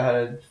had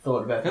a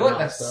thought about I feel like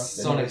that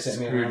sonic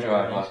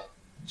screwdriver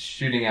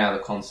shooting out of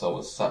the console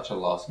was such a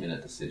last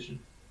minute decision.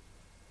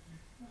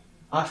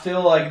 I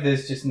feel like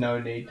there's just no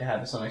need to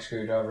have a sonic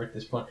screwdriver at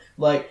this point.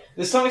 Like,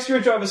 the sonic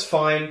screwdriver's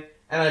fine,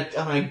 and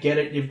I get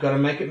it. You've got to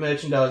make it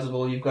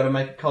merchandisable. You've got to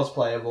make it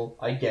cosplayable.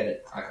 I get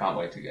it. I can't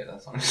wait to get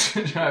that sonic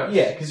screwdriver.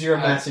 Yeah, because you're a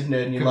massive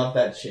nerd and you love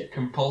that shit.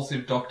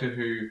 Compulsive Doctor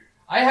Who.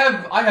 I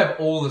have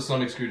all the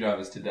sonic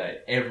screwdrivers today.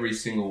 Every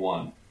single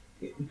one.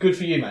 Good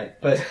for you, mate.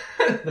 But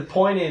the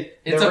point is...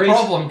 It's a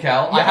problem,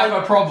 Cal. Yeah, I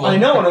have a problem. I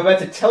know, and I'm about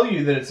to tell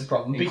you that it's a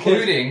problem.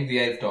 Including the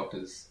 8th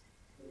Doctor's.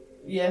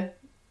 Yeah.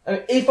 I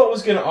mean, if I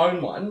was going to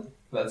own one...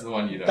 That's the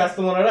one you don't. That's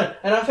the one I don't.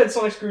 And I've had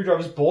sonic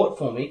screwdrivers bought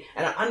for me,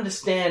 and I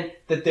understand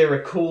that they're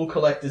a cool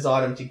collector's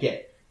item to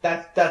get.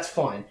 That's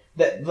fine.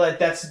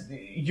 That's...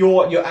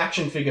 Your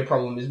action figure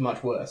problem is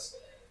much worse.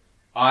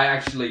 I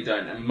actually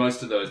don't, and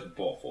most of those were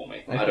bought for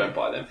me. Okay. I don't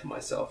buy them for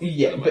myself, for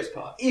the most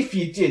part. If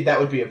you did, that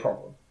would be a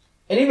problem.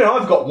 And even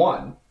I've got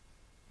one.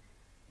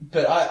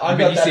 But I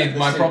got that. You see,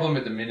 my problem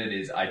at the minute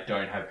is I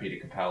don't have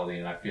Peter Capaldi,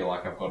 and I feel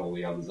like I've got all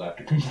the others. I have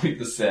to complete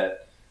the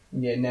set.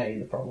 Yeah, now you're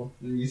the problem.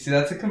 You see,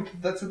 that's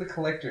the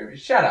collector.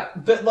 Shut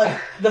up. But, like,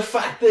 the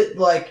fact that,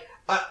 like,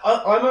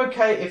 I'm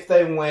okay if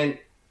they went,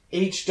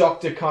 each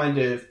Doctor kind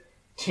of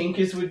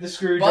tinkers with the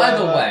screwdriver. By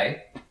the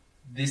way,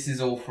 this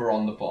is all for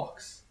On the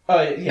Box.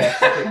 Oh,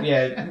 yeah,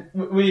 yeah.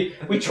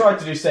 We tried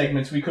to do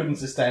segments, we couldn't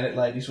sustain it,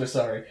 ladies, we're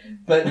sorry.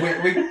 But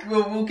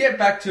we'll get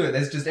back to it.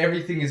 There's just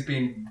everything has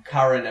been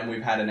current and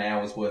we've had an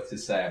hour's worth to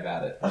say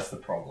about it. That's the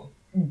problem.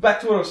 Back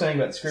to what I was saying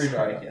about the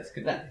screwdriver. Sorry, yes,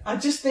 good. Now, I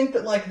just think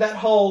that, like, that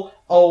whole,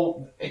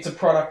 it's a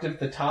product of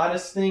the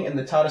TARDIS thing, and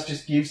the TARDIS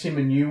just gives him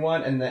a new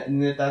one, and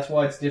that's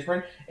why it's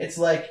different. It's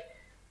like...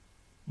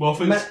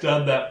 Moffat's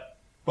done that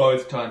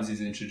both times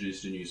he's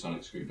introduced a new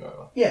sonic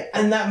screwdriver. Yeah,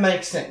 and that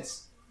makes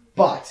sense.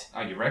 But...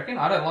 Oh, you reckon?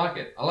 I don't like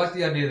it. I like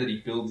the idea that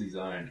he builds his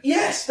own.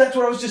 Yes, that's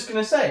what I was just going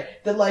to say.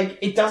 That, like,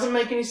 it doesn't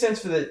make any sense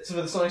for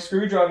the sonic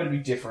screwdriver to be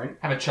different.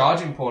 Have a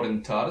charging port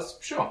in the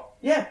TARDIS? Sure.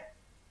 Yeah.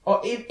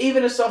 Or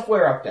even a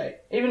software update.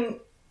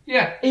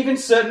 Even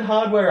certain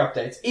hardware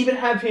updates. Even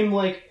have him,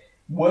 like,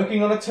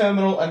 working on a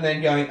terminal and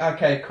then going,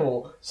 okay,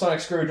 cool, sonic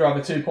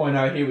screwdriver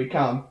 2.0, here we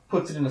come.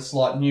 Puts it in a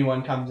slot, new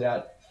one comes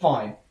out.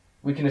 Fine.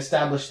 We can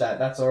establish that,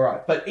 that's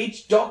alright. But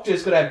each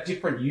Doctor's got to have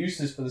different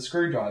uses for the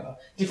screwdriver.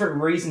 Different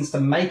reasons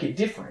to make it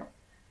different.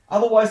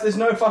 Otherwise, there's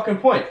no fucking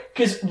point.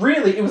 Because,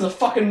 really, it was a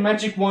fucking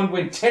magic wand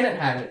when Tennant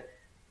had it.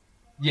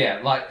 Yeah,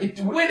 like,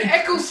 when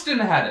Eccleston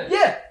had it.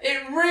 Yeah.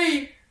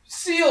 It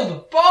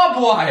resealed barbed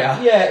wire.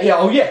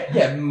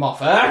 Yeah,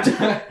 Moffat.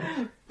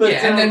 But,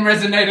 and then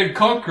resonated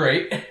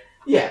concrete.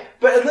 Yeah,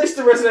 but at least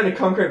the resonated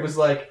concrete was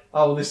like,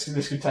 oh, this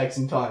could take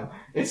some time.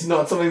 It's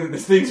not something that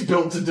this thing's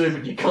built to do,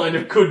 but you kind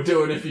of could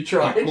do it if you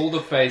tried. He pulled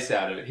a face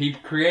out of it. He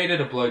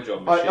created a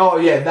blowjob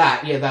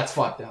machine. That's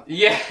fucked up.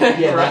 Yeah, right.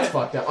 That's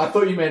fucked up. I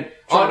thought you meant.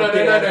 No.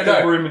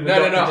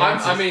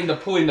 I mean the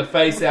pulling the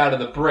face out of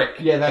the brick.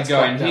 Yeah, that's and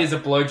going, fucked up. Here's a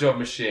blowjob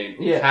machine.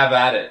 Yeah. Have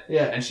at it.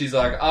 Yeah. And she's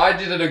like, I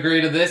didn't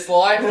agree to this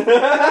life. Am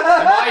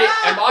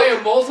I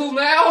immortal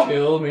now?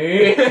 Kill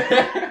me.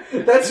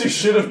 That's who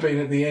should have been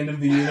at the end of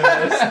the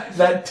universe.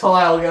 That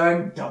tile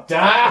going, Doctor.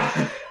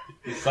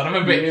 You son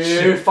of a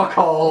bitch. You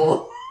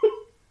fuckhole.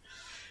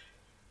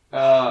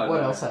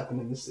 What else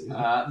happened in this season?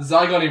 The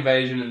Zygon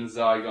Invasion and the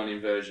Zygon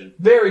Inversion.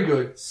 Very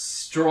good.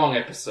 Strong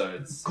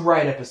episodes.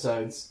 Great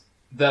episodes.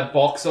 The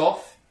box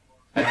off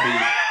at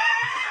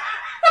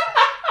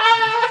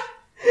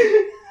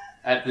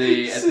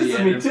the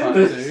end of part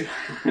 2.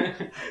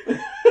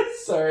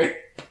 Sorry.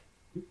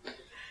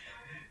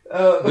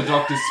 The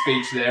Doctor's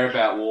speech there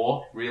about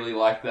war. Really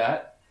like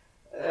that.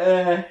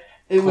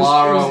 It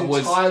was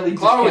entirely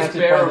Clara was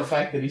discounted by the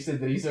fact that he said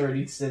that he's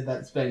already said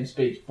that same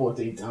speech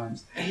 14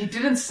 times. He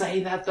didn't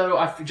say that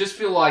though. Just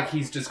feel like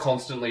he's just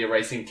constantly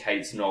erasing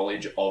Kate's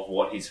knowledge of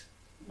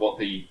what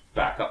the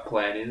backup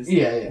plan is.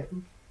 Yeah.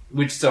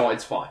 So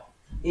it's fine.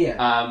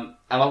 Yeah.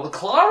 And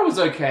Clara was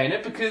okay in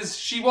it because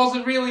she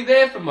wasn't really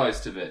there for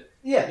most of it.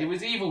 Yeah. It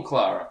was evil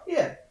Clara.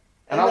 Yeah.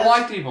 And I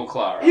liked evil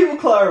Clara. Evil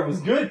Clara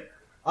was good.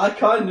 I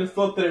kind of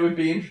thought that it would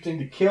be interesting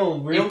to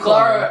kill real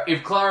Clara.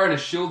 If Clara and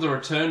Ashilda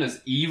return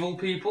as evil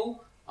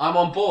people, I'm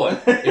on board.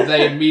 If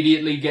they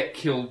immediately get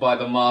killed by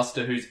the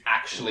Master who's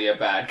actually a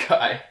bad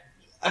guy.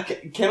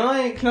 Okay, can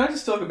I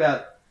just talk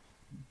about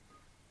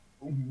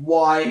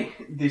why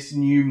this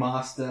new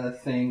Master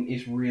thing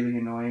is really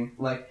annoying?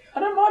 Like, I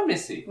don't mind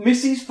Missy.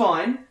 Missy's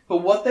fine, but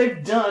what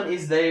they've done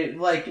is they,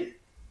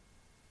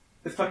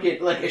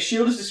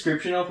 Ashilda's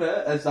description of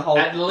her as the whole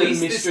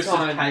mistress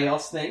of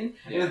chaos thing,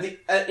 Yeah.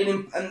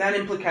 and that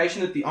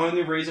implication that the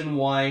only reason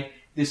why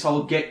this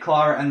whole get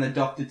Clara and the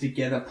Doctor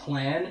together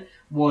plan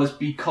was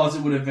because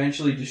it would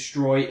eventually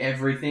destroy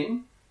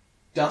everything,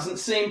 doesn't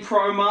seem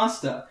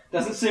pro-Master.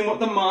 Doesn't seem what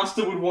the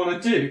Master would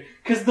want to do.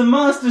 Because the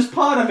Master's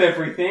part of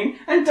everything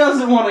and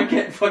doesn't want to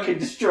get fucking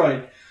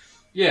destroyed.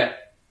 Yeah.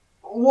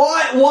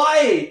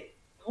 Why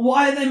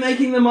are they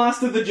making the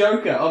Master the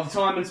Joker of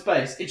time and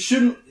space? It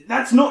shouldn't...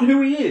 That's not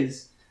who he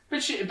is.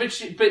 But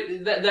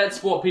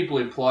that's what people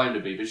imply him to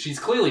be. But she's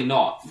clearly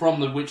not. From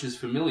the Witch's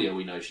familiar,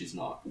 we know she's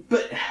not.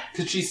 But...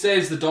 Because she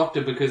saves the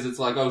Doctor because it's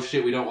like, oh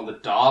shit, we don't want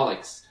the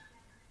Daleks.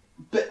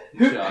 But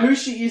who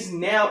she is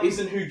now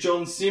isn't who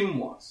John Sim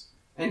was.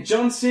 And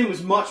John Sim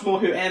was much more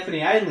who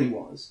Anthony Ainley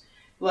was.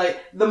 Like,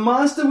 the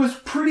Master was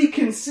pretty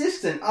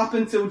consistent up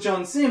until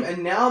John Sim,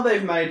 and now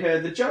they've made her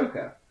the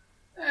Joker.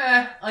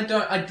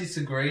 I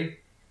disagree.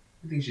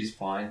 I think she's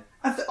fine.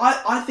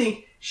 I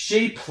think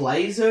she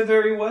plays her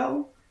very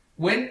well.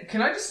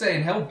 Can I just say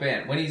in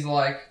Hellbent, when he's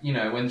like,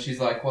 when she's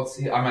like,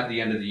 I'm at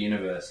the end of the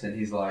universe, and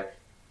he's like,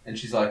 and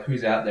she's like,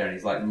 who's out there? And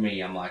he's like, me.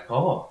 I'm like,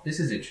 oh,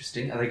 this is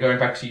interesting. Are they going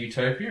back to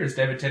Utopia? Is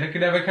David Tennant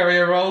could ever carry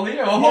a role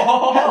here?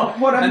 Oh,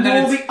 what happened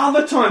to all the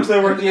other times they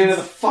were at the end of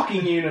the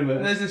fucking universe?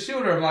 And there's a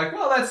shoulder. I'm like,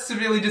 well, that's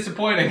severely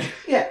disappointing.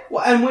 Yeah,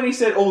 well, and when he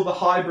said, oh, the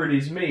hybrid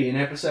is me in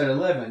episode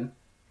 11,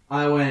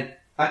 I went,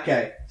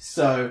 okay,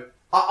 so...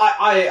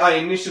 I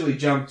initially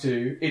jumped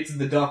to, it's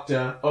the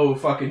Doctor, oh,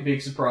 fucking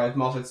big surprise,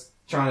 Moffat's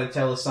trying to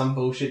tell us some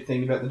bullshit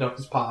thing about the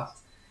Doctor's past.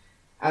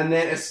 And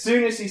then as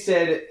soon as he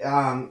said,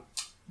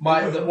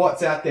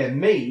 what's out there,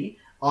 me,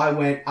 I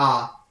went,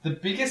 The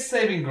biggest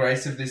saving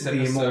grace of this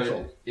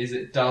episode is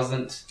it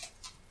doesn't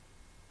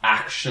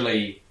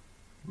actually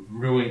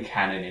ruin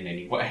canon in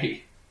any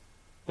way.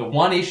 The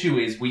one issue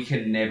is we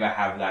can never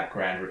have that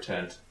grand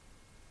return to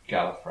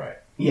Gallifrey.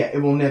 Yeah, it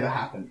will never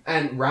happen.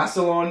 And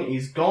Rassilon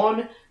is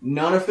gone.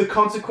 None of the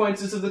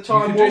consequences of the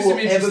Time You War could do some will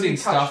ever be interesting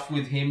touched. stuff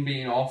with him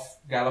being off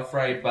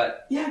Gallifrey,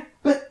 but... Yeah,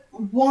 but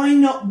why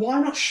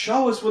not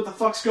show us what the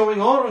fuck's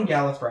going on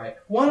Gallifrey?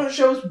 Why not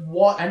show us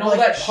what... And all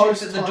that shit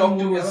that the post-Time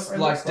Doctor War was... Gallifrey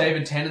Like, looks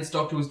David Tennant's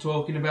Doctor was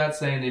talking about,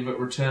 saying if it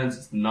returns,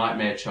 it's the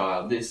Nightmare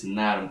Child, this and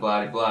that, and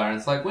blah, blah, blah. And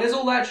it's like, where's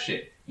all that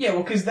shit? Yeah,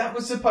 well, because that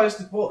was supposed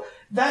to... Well,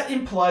 that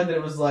implied that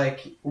it was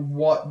like,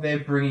 what they're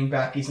bringing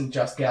back isn't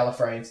just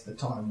Gallifrey, it's the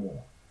Time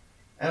War.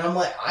 And I'm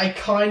like, I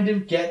kind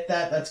of get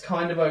that. That's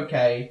kind of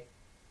okay.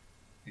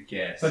 I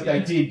guess. But they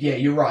did, yeah,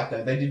 you're right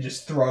though. They did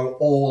just throw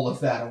all of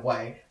that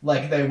away.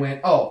 Like they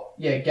went, oh,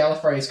 yeah,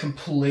 Gallifrey is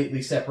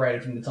completely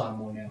separated from the Time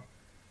War now.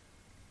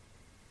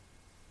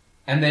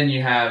 And then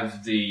you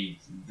have the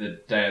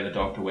Day of the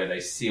Doctor where they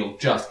seal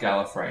just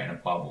Gallifrey in a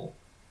bubble.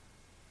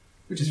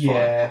 Which is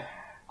fine.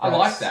 I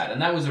like that,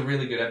 and that was a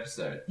really good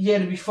episode. Yeah,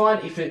 it'd be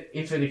fine if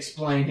it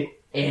explained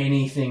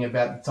anything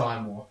about the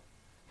Time War.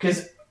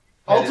 Because...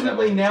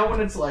 ultimately, now when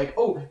it's like,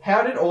 oh,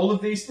 how did all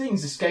of these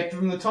things escape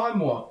from the Time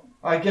War?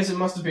 I guess it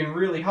must have been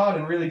really hard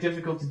and really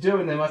difficult to do,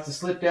 and they must have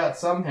slipped out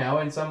somehow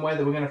in some way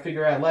that we're going to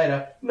figure out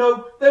later.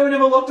 No, they were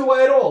never locked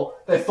away at all.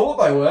 They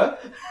thought they were.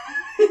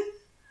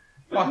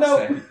 But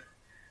no.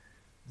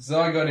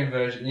 Zygon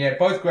Inversion. Yeah,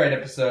 both great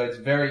episodes.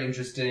 Very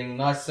interesting.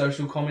 Nice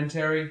social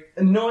commentary.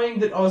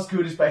 Knowing that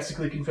Osgood is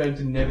basically confirmed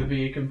to never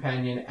be a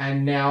companion,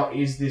 and now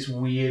is this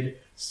weird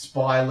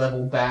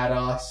spy-level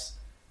badass...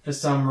 for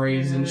some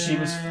reason. She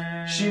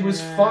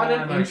was fun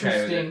and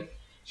interesting.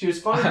 She was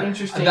fun and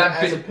interesting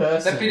as a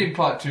person. That bit in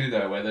part 2,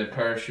 though, where they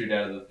parachute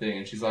out of the thing,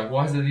 and she's like,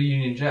 why is there a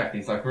Union Jack? And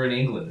he's like, we're in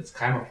England, it's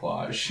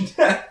camouflage.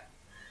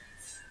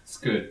 It's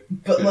good.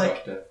 But, good like,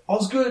 Doctor.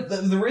 Osgood,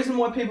 the reason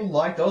why people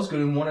liked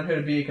Osgood and wanted her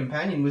to be a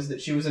companion was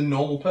that she was a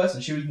normal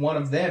person. She was one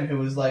of them who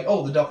was like,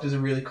 oh, the Doctor's a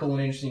really cool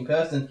and interesting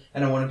person,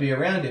 and I want to be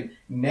around him.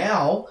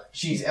 Now,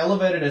 she's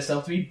elevated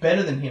herself to be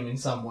better than him in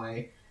some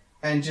way.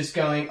 and just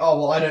going, oh,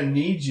 well, I don't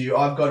need you.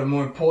 I've got a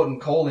more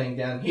important calling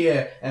down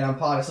here, and I'm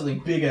part of something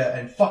bigger,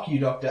 and fuck you,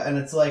 Doctor. And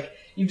it's like,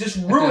 you've just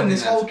ruined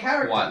this whole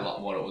character. Quite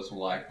what it was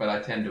like, but I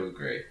tend to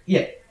agree.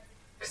 Yeah,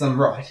 because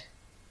I'm right.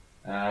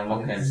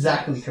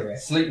 Exactly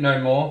correct. Sleep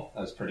No More.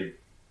 That was pretty...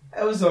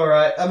 It was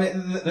alright. I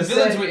mean, the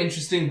villains were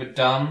interesting, but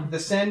dumb. The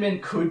Sandman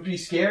could be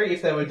scary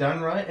if they were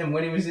done right, and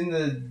when he was in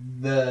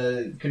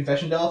the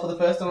confession dial for the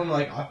first time, I'm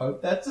like, I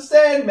hope that's a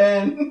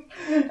Sandman!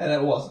 And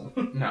it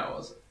wasn't. No, it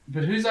wasn't.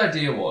 But whose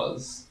idea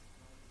was...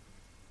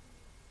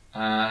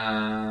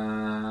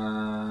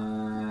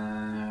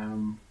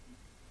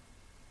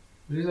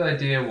 Whose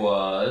idea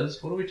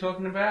was... What are we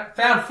talking about?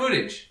 Found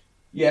footage!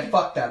 Yeah,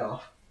 fuck that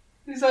off.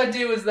 Whose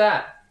idea was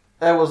that?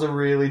 That was a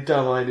really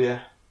dumb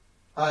idea.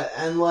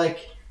 And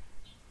like...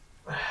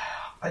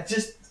 I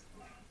just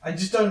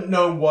don't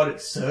know what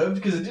it served,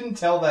 because it didn't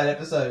tell that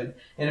episode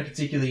in a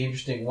particularly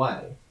interesting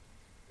way.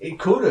 It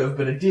could have,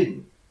 but it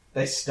didn't.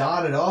 They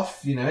started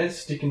off,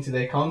 sticking to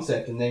their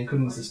concept and then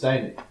couldn't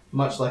sustain it.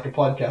 Much like a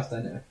podcast,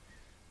 I know.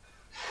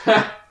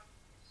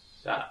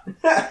 Shut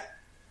up.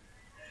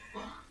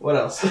 What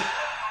else? Is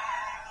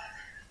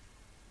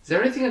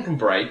there anything I can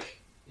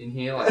break in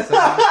here? Like something?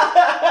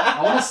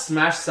 I want to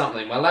smash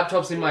something. My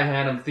laptop's in my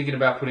hand. I'm thinking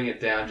about putting it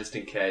down just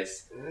in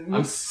case.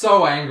 I'm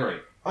so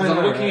angry. Because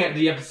I'm looking at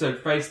the episode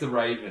Face the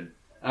Raven.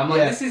 And I'm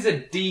like, this is a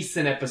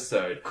decent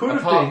episode.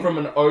 Apart from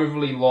an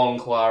overly long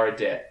Clara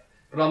death.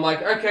 But I'm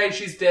like, okay,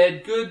 she's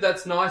dead. Good,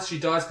 that's nice. She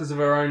dies because of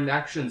her own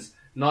actions.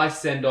 Nice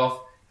send-off.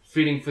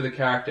 Fitting for the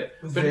character.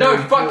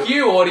 But fuck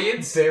you,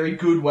 audience! Very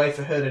good way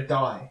for her to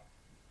die.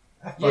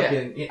 At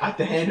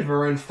the hand of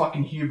her own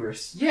fucking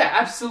hubris. Yeah,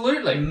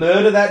 absolutely.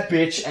 Murder that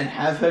bitch and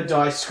have her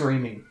die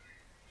screaming.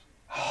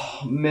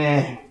 Oh,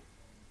 man.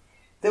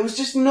 There was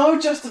just no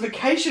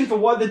justification for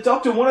why the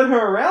Doctor wanted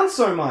her around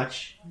so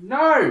much.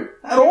 No!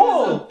 At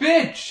all! She was a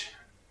bitch!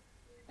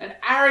 An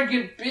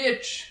arrogant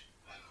bitch!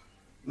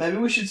 Maybe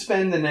we should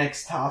spend the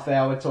next half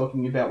hour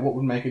talking about what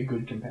would make a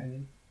good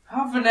companion.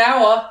 Half an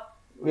hour?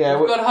 Yeah,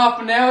 We've got half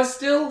an hour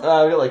still? We've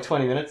got like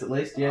 20 minutes at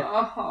least, yeah.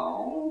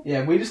 Oh.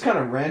 Yeah, we just kind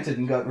of ranted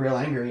and got real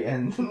angry,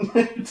 and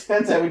it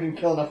turns out we didn't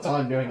kill enough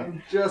time doing it.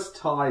 I'm just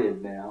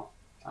tired now.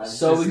 I'm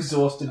so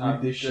exhausted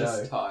with this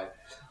show. Tired.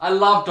 I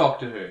love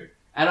Doctor Who,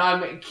 and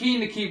I'm keen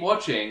to keep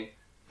watching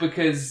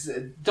because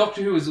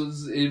Doctor Who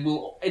it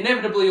will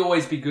inevitably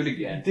always be good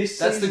again.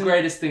 That's the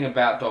greatest thing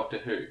about Doctor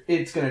Who.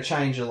 It's going to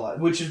change a lot,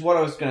 which is what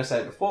I was going to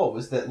say before,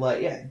 was that,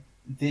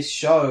 this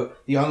show,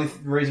 the only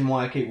reason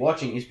why I keep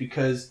watching is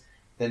because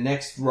the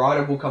next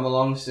writer will come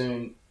along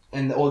soon,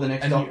 or the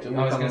next Doctor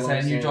will come along soon. I was going to say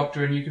a new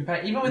Doctor, a new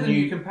companion. Even with a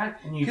new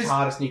companion. New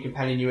TARDIS, new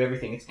companion, new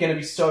everything. It's going to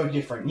be so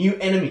different. New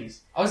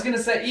enemies. I was going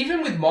to say,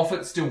 even with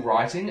Moffat still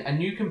writing, a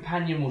new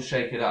companion will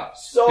shake it up.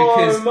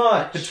 So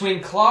much.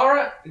 Between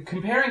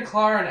comparing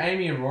Clara and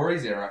Amy and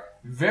Rory's era,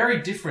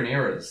 very different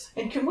eras.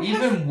 And can we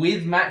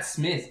with Matt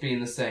Smith being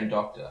the same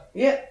Doctor.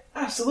 Yeah,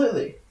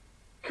 absolutely.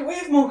 Can we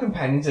have more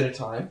companions at a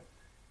time?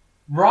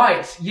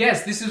 Right,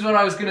 yes, this is what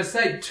I was going to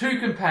say. 2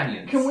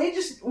 companions. Can we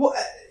just...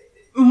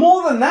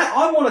 more than that,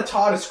 I want a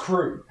TARDIS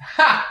crew.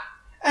 Ha!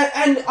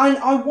 And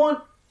I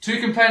want... 2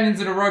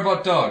 companions and a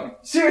robot dog.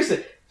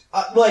 Seriously.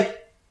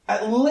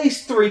 At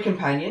least 3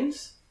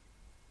 companions.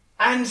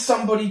 And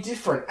somebody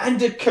different.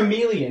 And a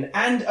chameleon.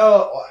 And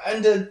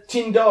a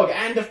tin dog.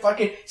 And a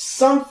fucking...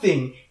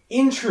 something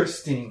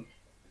interesting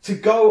to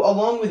go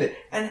along with it.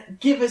 And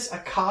give us a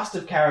cast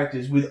of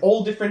characters with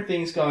all different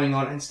things going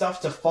on and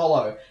stuff to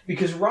follow.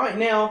 Because right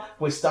now,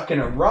 we're stuck in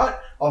a rut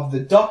of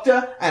the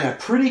Doctor and a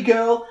pretty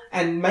girl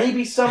and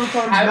maybe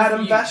sometimes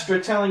Madame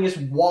Vastra telling us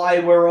why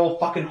we're all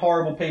fucking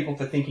horrible people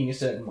for thinking a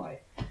certain way.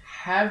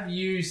 Have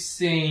you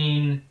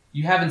seen...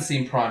 You haven't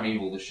seen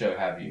Primeval, the show,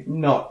 have you?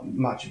 Not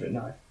much of it,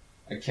 no.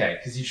 Okay,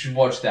 because you should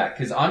watch that.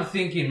 Because I'm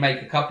thinking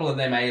make a couple of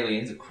them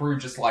aliens, a crew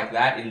just like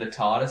that in the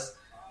TARDIS...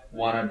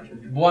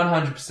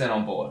 100%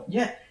 on board.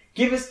 Yeah,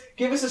 give us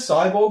a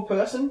cyborg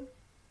person.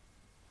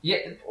 Yeah,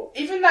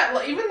 even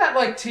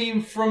that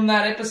team from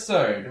that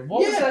episode.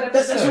 What was that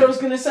episode? That's what I was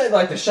going to say.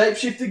 Like the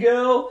shapeshifter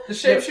girl, the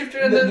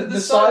shapeshifter, and the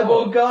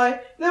cyborg guy.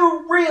 They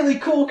were really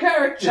cool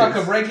characters. Chuck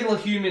a regular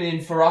human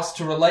in for us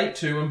to relate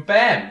to, and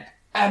bam,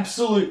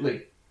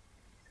 absolutely,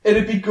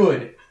 it'd be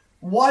good.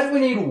 Why do we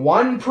need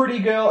one pretty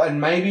girl and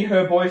maybe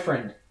her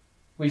boyfriend?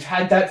 We've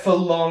had that for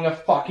long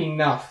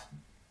enough.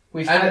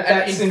 We've had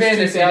that in since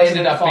fairness, 2005. it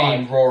ended up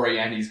being Rory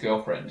and his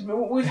girlfriend.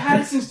 We've had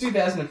it since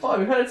 2005.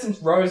 We've had it since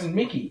Rose and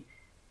Mickey.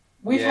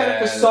 We've had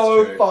it for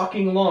so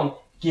fucking long.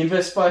 Give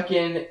us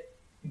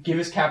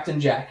Captain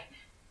Jack.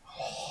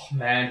 Oh,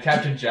 man,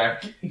 Captain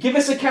Jack. Give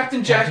us a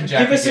Captain Jack.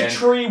 Give us a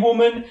tree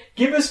woman.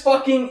 Give us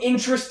fucking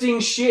interesting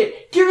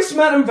shit. Give us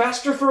Madame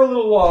Vastra for a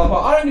little while.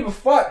 But I don't give a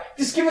fuck.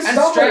 Just give us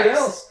somebody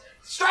else.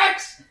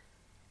 Strax!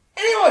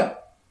 Anyone!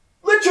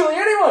 Literally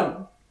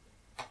anyone!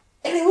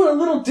 Anyone a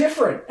little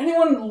different.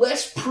 Anyone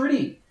less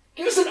pretty.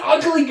 Give us an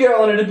ugly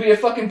girl and it'd be a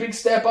fucking big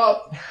step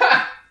up.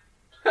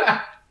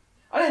 I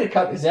need to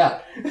cut this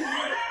out.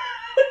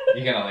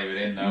 You're gonna leave it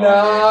in though. No,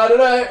 I don't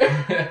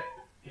know.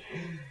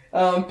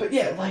 But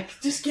yeah, like,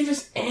 just give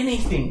us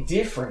anything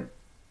different.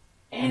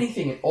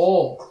 Anything at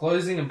all.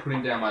 Closing and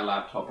putting down my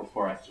laptop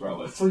before I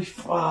throw it.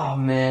 Oh,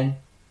 man.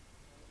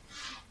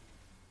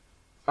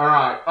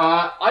 Alright,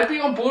 I'd be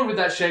on board with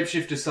that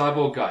shapeshifter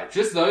cyborg guy.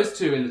 Just those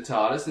two in the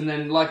TARDIS, and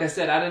then, like I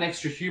said, add an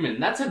extra human.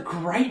 That's a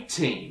great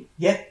team.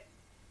 Yeah.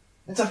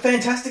 It's a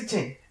fantastic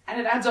team. And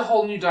it adds a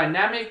whole new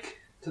dynamic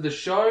to the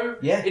show.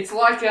 Yeah. It's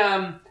like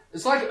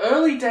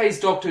early days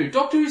Doctor Who.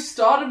 Doctor Who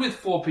started with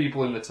 4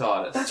 people in the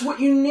TARDIS. That's what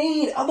you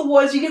need.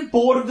 Otherwise, you get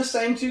bored of the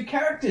same 2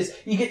 characters.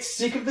 You get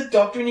sick of the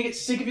Doctor and you get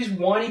sick of his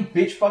whiny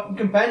bitch fucking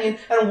companion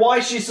and why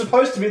she's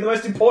supposed to be the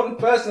most important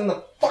person in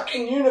the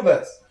fucking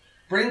universe.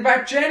 Bring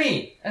back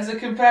Jenny as a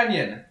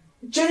companion.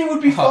 Jenny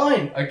would be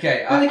fine.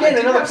 Okay. And again,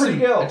 another pretty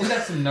girl. I did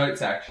have some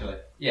notes, actually.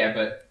 Yeah,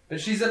 but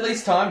she's at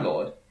least Time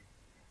Lord.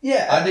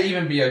 Yeah. I'd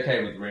even be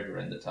okay with River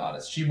in the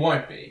TARDIS. She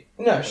won't be.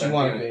 No, she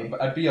won't be.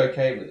 I'd be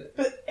okay with it.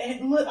 But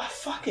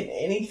fucking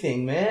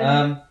anything,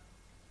 man.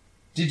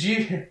 Did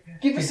you...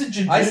 Give us a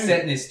Jadoo. I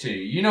sent this to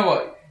you. You know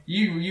what...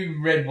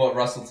 You read what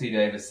Russell T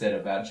Davies said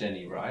about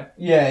Jenny, right?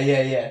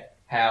 Yeah.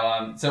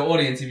 How, so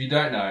audience, if you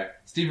don't know,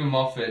 Stephen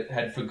Moffat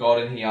had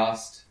forgotten, he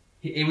asked...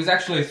 It was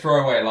actually a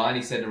throwaway line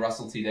he said to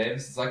Russell T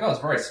Davies. It's like, oh, it's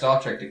very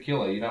Star Trek to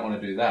kill her. You don't want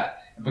to do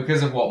that. And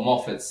because of what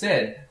Moffat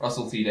said,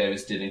 Russell T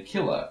Davies didn't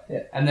kill her.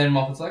 Yeah. And then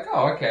Moffat's like,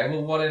 oh, okay,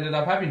 well, what ended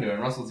up happening to her?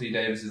 And Russell T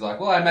Davies is like,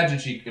 well, I imagine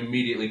she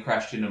immediately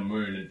crashed in a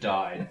moon and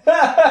died.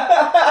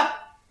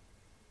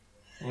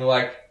 And we're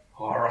like,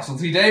 oh, Russell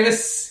T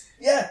Davies!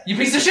 Yeah. You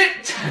piece of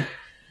shit!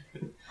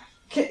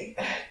 Can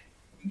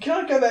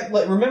I go back,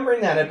 like, remembering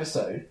that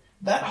episode?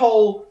 That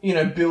whole,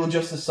 build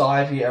your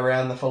society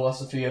around the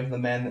philosophy of the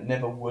man that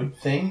never would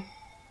thing.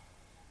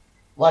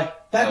 Like,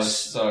 That that's was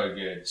so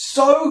good.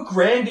 so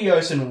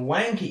grandiose and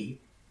wanky.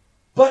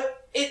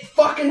 But it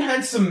fucking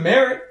had some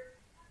merit.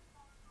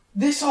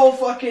 This whole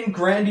fucking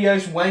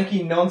grandiose,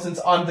 wanky nonsense,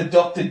 I'm the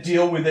Doctor,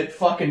 deal with it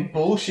fucking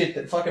bullshit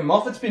that fucking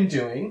Moffat's been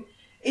doing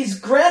is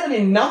grounded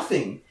in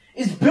nothing.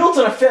 Is built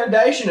on a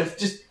foundation of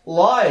just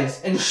lies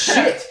and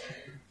shit.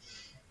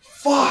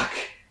 Fuck.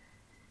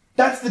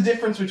 That's the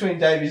difference between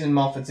Davies and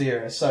Moffat's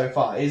era so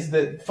far, is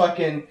that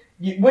fucking...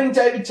 when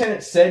David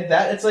Tennant said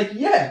that, it's like,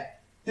 yeah,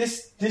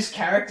 this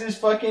character's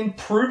fucking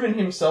proven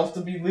himself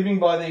to be living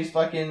by these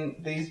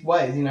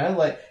ways,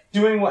 like,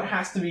 doing what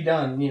has to be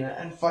done,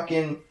 and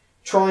fucking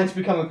trying to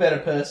become a better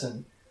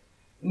person.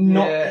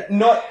 Not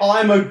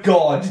I'm a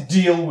god,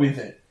 deal with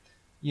it.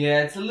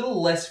 Yeah, it's a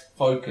little less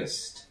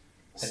focused,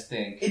 I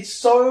think. It's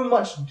so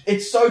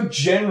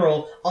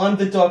general, I'm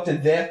the Doctor,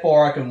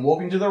 therefore I can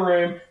walk into the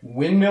room,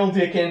 windmill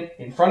dickin'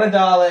 in front of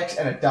Daleks,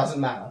 and it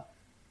doesn't matter.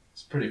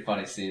 It's a pretty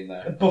funny scene,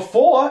 though.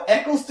 Before,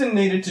 Eccleston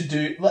needed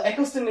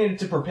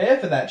to prepare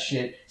for that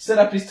shit, set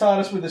up his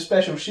TARDIS with a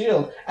special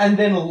shield, and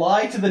then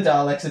lie to the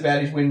Daleks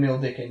about his windmill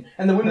dicking.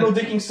 And the windmill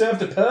dicking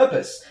served a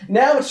purpose.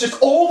 Now it's just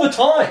all the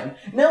time.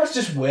 Now it's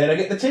just, where'd I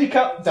get the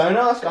teacup? Don't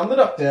ask, I'm the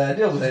Doctor,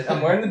 deal with it.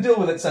 I'm wearing the deal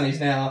with it sunnies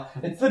now.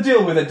 It's the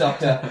deal with it,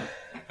 Doctor.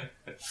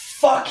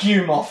 Fuck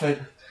you, Moffat.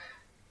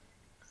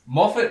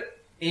 Moffat,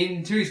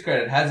 to his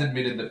credit, has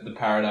admitted that the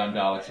Paradigm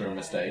Daleks are a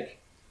mistake.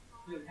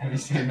 Have you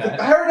seen The that?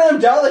 Paradigm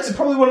Daleks are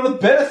probably one of the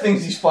better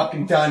things he's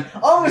fucking done. I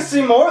want to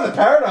see more of the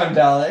Paradigm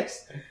Daleks.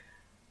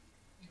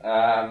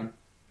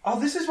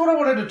 This is what I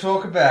wanted to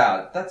talk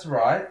about. That's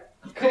right.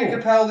 Cool. Peter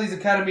Capaldi's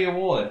Academy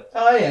Award.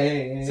 Oh,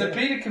 yeah. So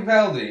Peter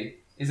Capaldi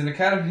is an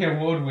Academy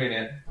Award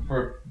winner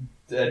for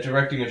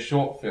directing a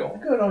short film.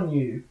 Good on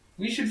you.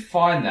 We should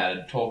find that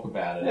and talk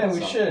about it. Yeah, we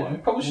some should. point. We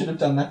probably should have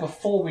done that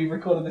before we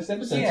recorded this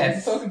episode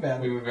Yes. so we can talk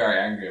about We it. were very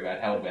angry about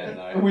Hellbent,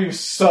 though. We were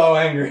so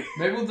angry.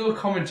 Maybe we'll do a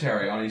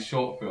commentary on his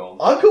short film.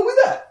 I'm cool with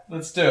that.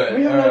 Let's do it.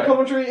 We haven't had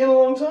commentary in a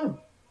long time.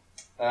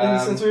 Um,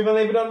 Since we've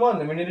only ever done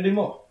one, and we need to do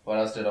more. What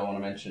else did I want to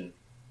mention?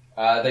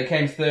 They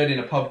came third in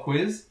a pub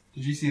quiz.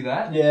 Did you see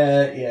that?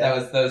 Yeah.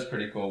 That was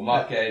pretty cool.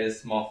 Mark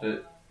Gatiss,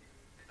 Moffat,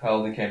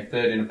 Capaldi came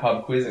third in a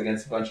pub quiz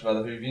against a bunch of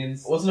other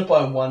Whovians. Wasn't it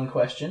by one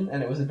question,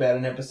 and it was about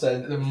an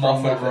episode The from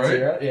Moffat Moffat's wrote.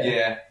 era?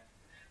 Yeah.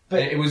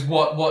 But it was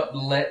what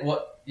letter?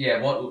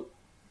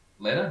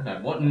 No,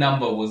 what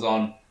number was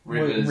on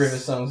River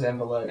Song's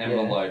envelope.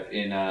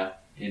 in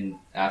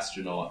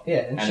Astronaut? Yeah,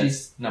 and she's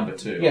it's number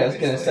 2. Yeah, I was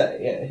going to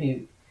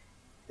say,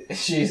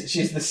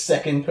 she's the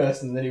second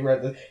person that he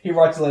wrote. He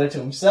writes a letter to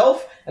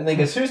himself, and then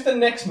goes, "Who's the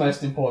next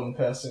most important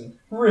person?"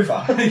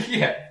 River.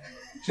 Yeah,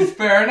 just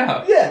fair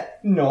enough. Yeah,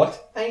 not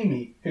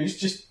Amy, who's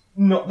just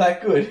not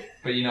that good.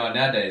 But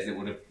nowadays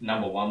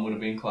number 1 would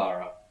have been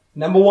Clara.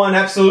 Number 1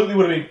 absolutely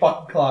would have been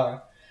fucking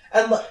Clara.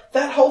 And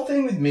that whole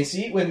thing with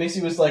Missy, where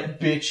Missy was like,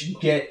 "Bitch,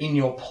 get in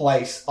your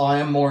place. I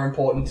am more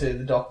important to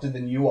the Doctor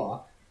than you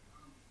are."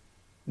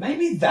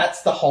 Maybe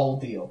that's the whole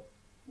deal.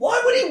 Why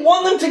would he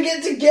want them to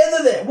get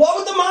together there? Why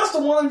would the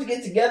Master want them to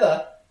get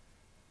together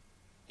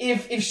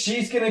if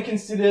she's going to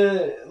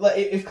consider,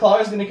 if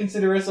Clara's going to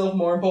consider herself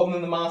more important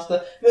than the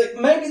Master?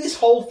 Maybe this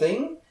whole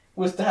thing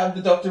was to have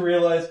the Doctor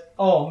realise,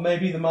 oh,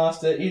 maybe the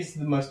Master is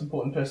the most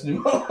important person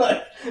in my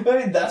life.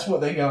 Maybe that's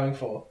what they're going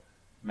for.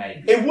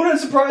 Maybe. It wouldn't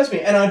surprise me,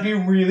 and I'd be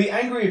really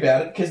angry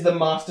about it, because the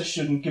Master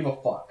shouldn't give a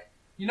fuck.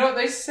 You know,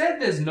 they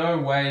said there's no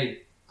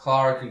way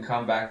Clara can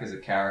come back as a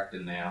character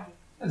now.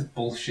 That's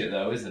bullshit,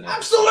 though, isn't it?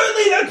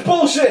 Absolutely, that's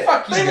bullshit!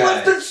 Fuck you They guys.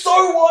 left it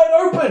so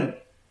wide open!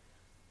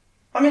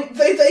 I mean,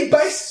 they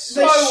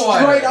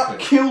straight up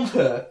killed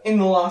her in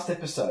the last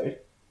episode.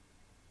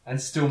 And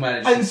still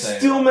managed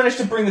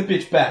to bring the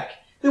bitch back.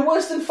 They're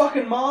worse than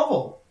fucking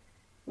Marvel.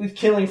 With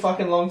killing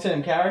fucking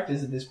long-term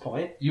characters at this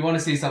point. You want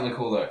to see something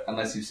cool, though,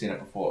 unless you've seen it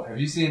before. Have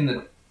you seen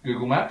the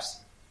Google Maps?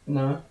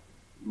 No.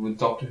 With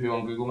Doctor Who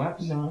on Google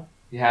Maps? No.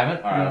 You haven't?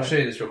 Alright, No. I'll show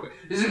you this real quick.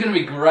 This is going to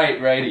be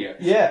great radio.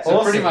 Yeah, So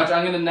awesome. pretty much,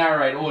 I'm going to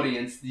narrate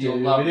audience. You'll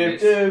love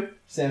this.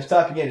 Sam's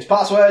typing in his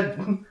password.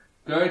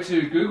 Go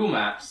to Google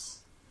Maps.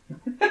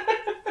 Go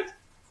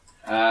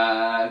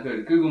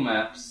to Google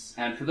Maps,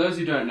 and for those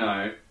who don't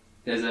know,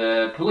 there's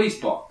a police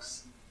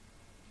box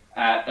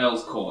at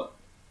Earl's Court.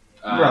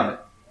 Right.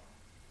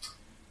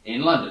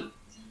 In London.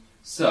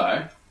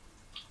 So,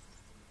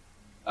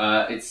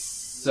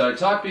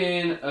 type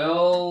in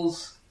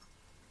Earl's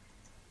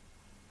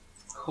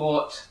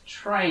Court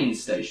train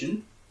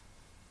station.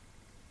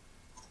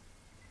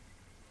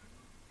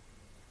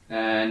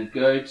 And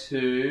go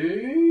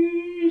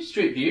to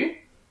Street View.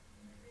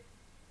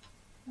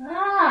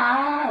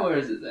 Where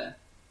is it there?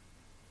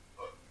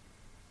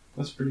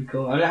 That's pretty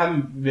cool. I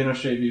haven't been on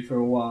Street View for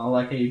a while. I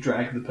like how you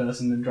drag the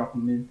person and drop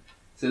them in.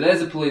 So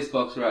there's a police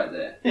box right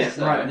there. Yeah,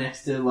 So- right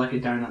next to like a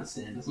donut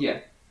stand or something. Yeah.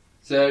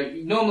 So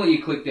normally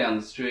you click down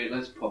the street.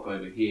 Let's pop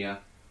over here.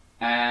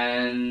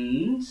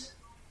 And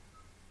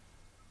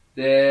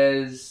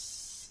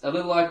there's a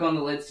little icon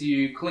that lets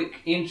you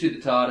click into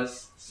the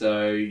TARDIS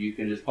so you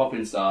can just pop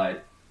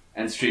inside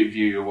and street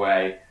view your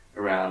way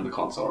around the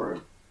console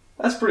room.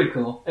 That's pretty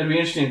cool. It'd be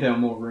interesting if there were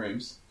more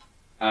rooms.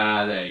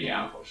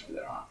 Unfortunately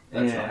there aren't.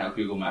 That's Yeah. not how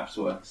Google Maps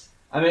works.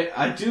 I mean,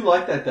 I do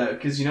like that though,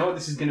 because you know what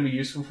this is going to be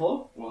useful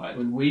for? What?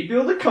 When we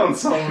build a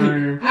console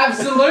room.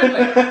 Absolutely!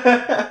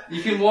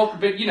 You can walk,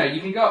 but you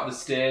can go up the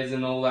stairs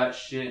and all that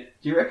shit.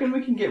 Do you reckon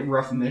we can get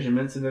rough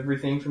measurements of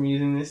everything from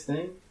using this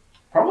thing?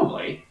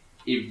 Probably.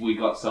 If we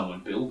got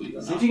someone building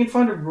or See if you can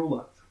find a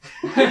ruler.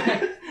 We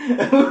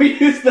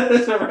use that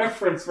as a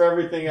reference for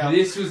everything else.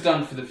 This was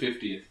done for the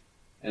 50th.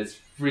 And it's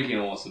freaking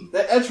awesome.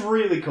 That's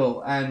really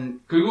cool, and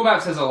Google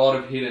Maps has a lot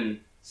of hidden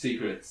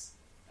secrets.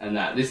 And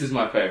this is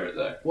my favourite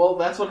though. well,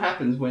 that's what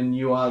happens when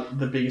you are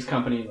the biggest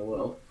company in the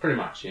world. Pretty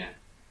much, yeah.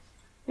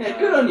 Yeah,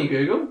 good on you,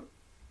 Google.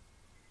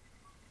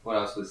 What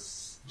else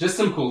was... Just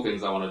some cool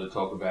things I wanted to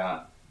talk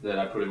about that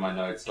I put in my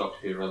notes,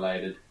 Doctor Who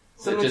related.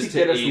 Something just to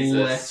get us ease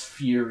less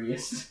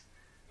furious.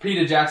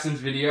 Peter Jackson's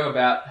video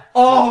about...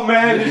 Oh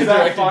man, is that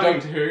directed funny?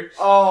 Doctor Who.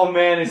 Oh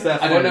man, is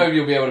that I funny? don't know if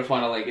you'll be able to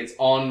find a link. It's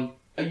on...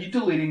 Are you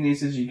deleting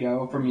these as you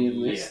go from your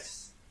list?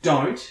 Yes.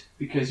 Don't,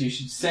 because you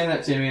should send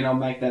that to me and I'll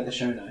make that the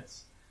show notes.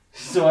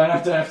 So I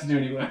don't have to do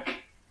any work.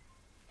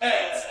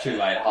 It's too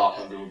late. Half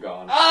of them are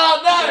gone. Oh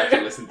You have to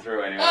no! listen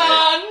through anyway.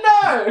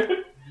 Oh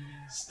no!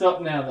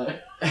 Stop now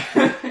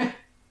though.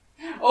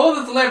 All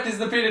that's left is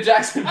the Peter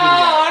Jackson video.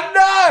 Oh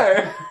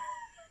no!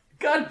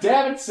 God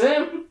damn it,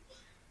 Sam!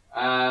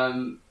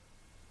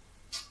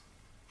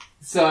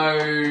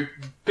 So,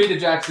 Peter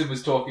Jackson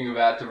was talking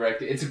about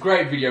directing. It's a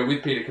great video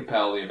with Peter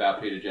Capaldi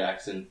about Peter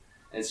Jackson.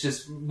 It's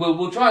just,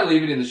 we'll try and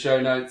leave it in the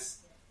show notes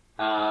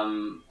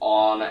on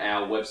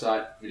our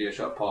website,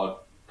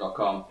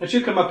 videoshoppod.com. It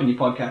should come up in your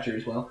podcatcher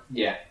as well.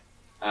 Yeah.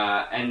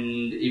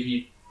 And if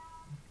you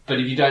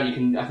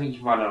don't, I think you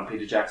can find it on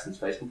Peter Jackson's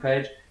Facebook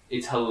page.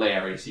 It's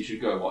hilarious. You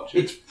should go watch it.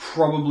 It's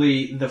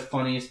probably the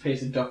funniest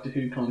piece of Doctor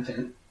Who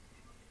content,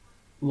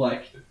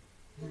 like,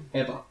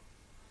 ever.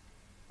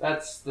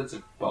 That's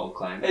a bold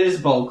claim. It is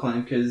a bold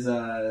claim, because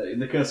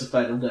The Curse of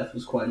Fatal Death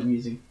was quite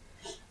amusing.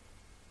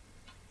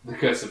 The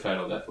Curse of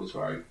Fatal Death was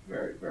very,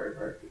 very, very,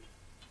 very good.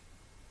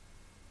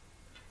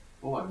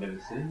 Oh, I've never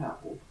seen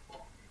that wall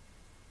before.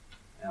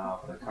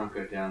 But I can't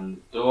go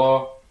down the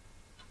door.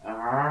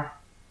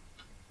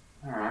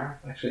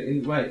 Actually,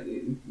 wait,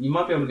 you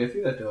might be able to go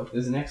through that door.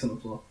 There's an X on the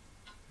floor.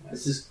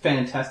 This is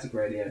fantastic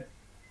radio.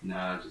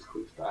 No, it just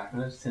clicks back.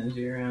 That just turns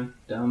you around.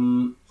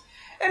 Dumb.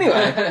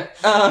 Anyway,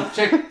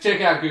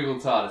 check out Google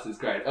TARDIS. It's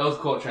great. Earl's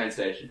Court train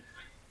station.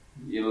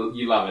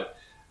 You love it.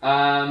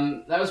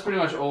 That was pretty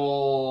much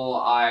all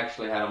I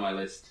actually had on my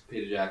list.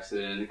 Peter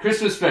Jackson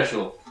Christmas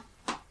special.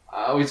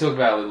 We talked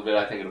about it a little bit.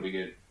 I think it'll be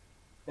good.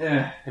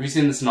 Yeah. Have you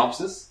seen the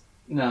synopsis?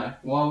 No.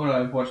 Why would I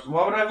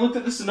have looked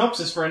at the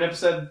synopsis for an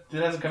episode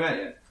that hasn't come out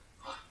yet?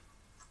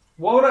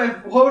 Why would I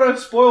have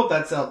spoiled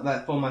that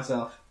for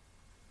myself?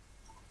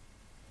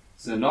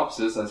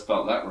 Synopsis. I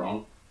spelled that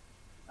wrong.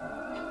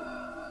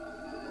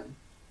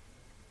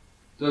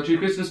 Doctor Who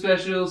Christmas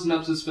special.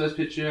 Synopsis. First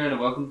picture and a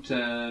welcome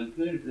turn.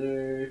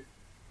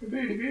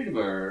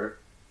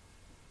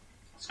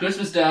 It's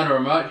Christmas Day on a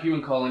remote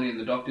human colony and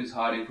the Doctor's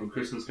hiding from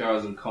Christmas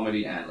carols and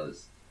comedy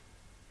antlers.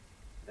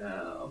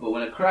 But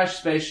when a crashed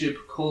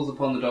spaceship calls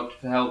upon the Doctor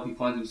for help, he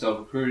finds himself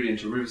recruited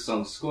into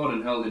Riversong's squad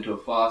and held into a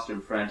fast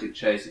and frantic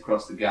chase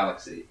across the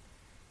galaxy.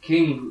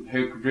 King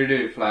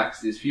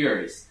Flax is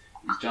furious.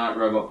 His giant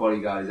robot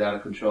bodyguard is out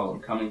of control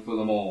and coming for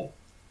them all.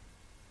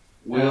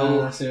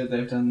 Will... I see what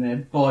they've done there.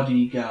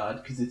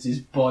 Bodyguard, because it's his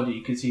body,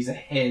 because he's a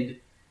head.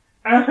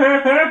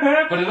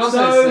 But it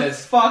also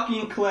says...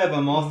 fucking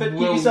clever, Moffat.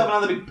 Give yourself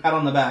another big pat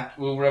on the back.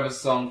 Will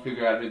Rassilon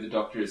figure out who the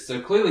Doctor is?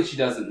 So clearly she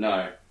doesn't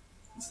know.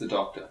 It's the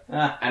Doctor.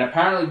 Ah. And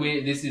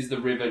apparently this is the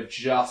river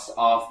just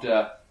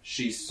after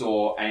she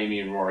saw Amy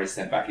and Rory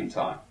sent back in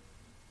time.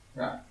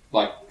 Right.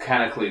 Like,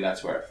 canonically,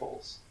 that's where it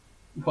falls.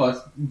 Well,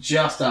 it's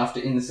just after,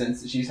 in the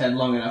sense that she's had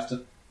long enough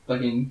to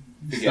fucking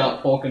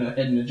start porking her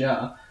head in a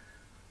jar.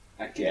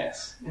 I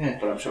guess. Yeah.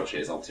 But I'm sure she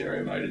has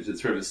ulterior motives.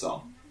 It's River's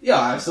song. Yeah,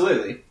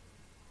 absolutely.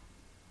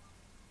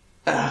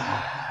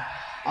 I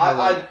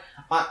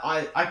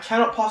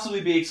cannot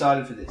possibly be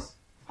excited for this.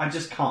 I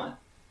just can't.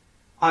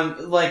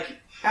 I'm like,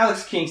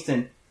 Alex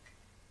Kingston,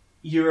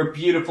 you're a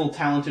beautiful,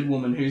 talented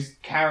woman whose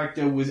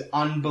character was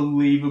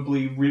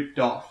unbelievably ripped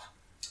off.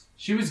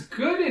 She was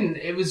good in...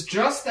 It was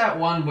just that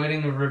one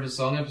Wedding of River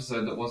Song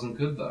episode that wasn't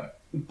good, though.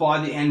 By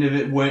the end of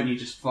it, weren't you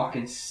just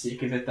fucking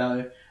sick of it,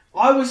 though?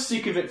 I was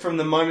sick of it from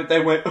the moment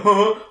they went,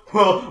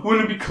 well,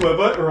 wouldn't it be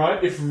clever,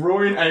 right, if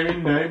Rory and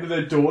Amy named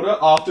their daughter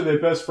after their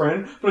best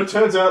friend, but it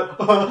turns out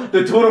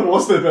their daughter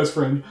was their best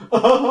friend.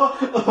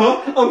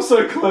 I'm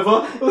so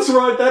clever. Let's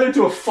write that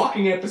into a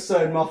fucking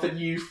episode, Moffat,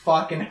 you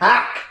fucking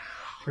hack.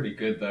 Pretty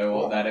good,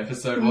 though, that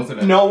episode, wasn't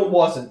it? No, it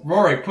wasn't.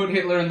 Rory, put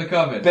Hitler in the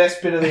cupboard.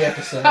 Best bit of the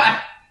episode.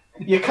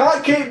 You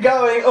can't keep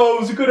going, oh,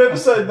 it was a good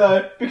episode,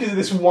 though, because of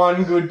this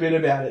one good bit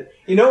about it.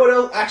 You know what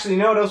else? Actually, you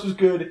know what else was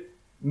good?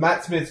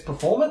 Matt Smith's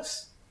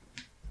performance.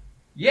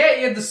 Yeah,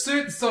 he had the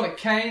suit, the Sonic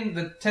Cane,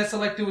 the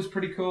Tesselector was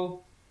pretty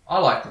cool. I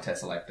like the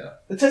Tesselector.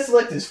 The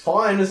Tesselector's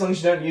fine as long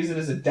as you don't use it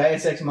as a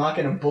Deus Ex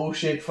Machina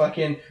bullshit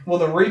fucking... Well,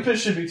 the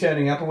Reapers should be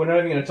turning up, but we're not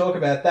even going to talk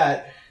about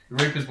that.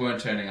 The Reapers weren't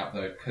turning up,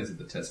 though, because of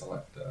the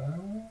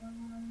Tesselector.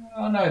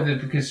 Oh, no,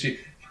 because she...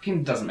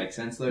 Fucking doesn't make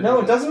sense, though. No,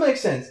 it doesn't make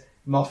sense.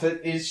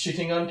 Moffat is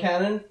shitting on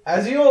canon,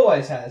 as he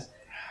always has.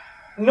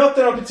 Not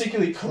that I'm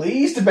particularly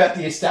pleased about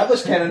the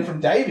established canon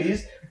from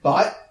Davies,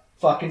 but...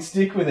 Fucking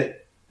stick with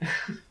it.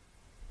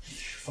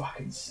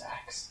 Fucking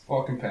sacks.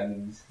 Fucking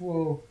companions.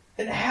 Whoa.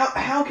 And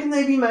how can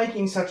they be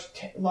making such...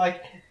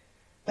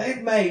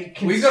 they've made...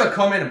 We got a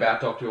comment about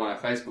Doctor Who on our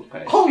Facebook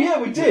page. Oh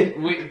yeah, we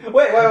did. Wait.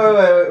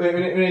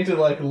 We need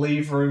to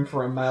leave room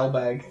for a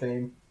mailbag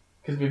theme.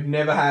 Because we've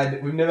never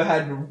had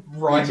writing...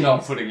 We're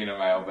not putting in a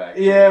mailbag.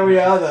 Yeah, we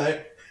are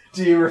though.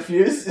 Do you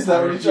refuse? Is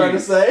that what you're trying to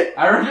say?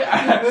 Don't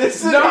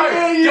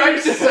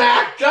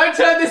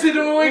turn this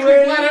into a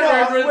Weekly Planet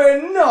reference.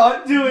 We're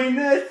not doing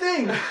their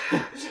thing.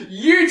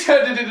 You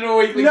turned it into a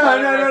Weekly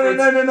Planet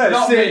reference. No.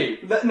 Not me.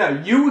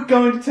 No, you were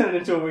going to turn it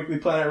into a Weekly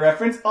Planet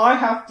reference. I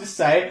have to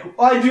say,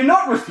 I do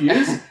not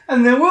refuse,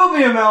 and there will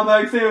be a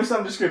mailbag theme of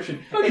some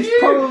description. It's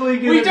probably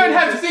going to be... We don't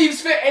have themes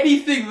for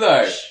anything,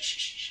 though.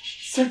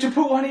 So to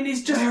put one in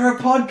is just... We're a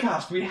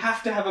podcast. We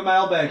have to have a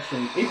mailbag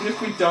theme, even if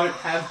we don't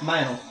have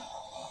mail.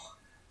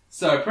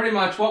 So, pretty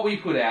much what we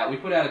put out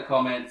a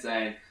comment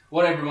saying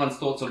what everyone's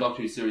thoughts on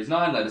Doctor Who Series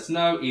 9. Let us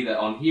know, either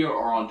on here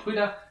or on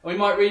Twitter. And we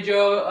might read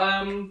your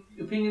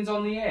opinions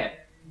on the air.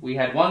 We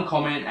had one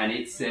comment and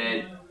it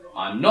said,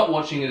 I'm not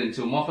watching it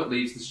until Moffat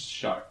leaves the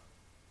show.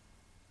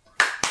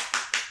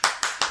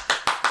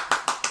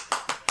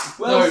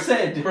 Well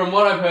said. From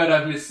what I've heard,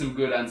 I've missed some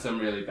good and some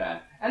really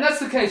bad. And that's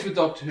the case with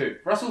Doctor Who.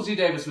 Russell T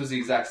Davies was the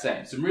exact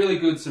same. Some really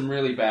good, some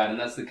really bad, and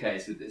that's the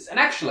case with this. And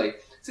actually,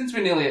 since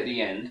we're nearly at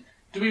the end...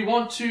 Do we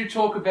want to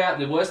talk about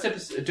the worst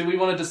episode? Do we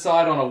want to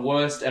decide on a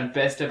worst and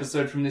best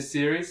episode from this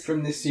series?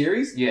 From this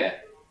series? Yeah.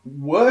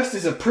 Worst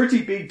is a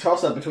pretty big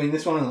toss-up between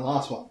this one and the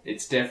last one.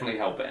 It's definitely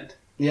Hellbent.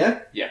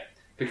 Yeah? Yeah.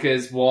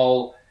 Because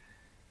while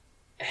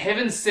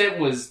Heaven Sent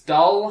was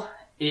dull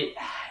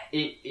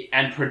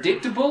and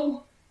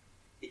predictable,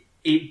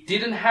 it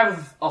didn't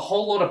have a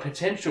whole lot of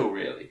potential,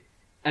 really.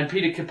 And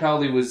Peter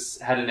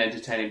Capaldi had an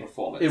entertaining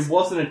performance. It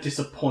wasn't a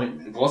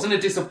disappointment. It wasn't a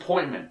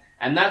disappointment.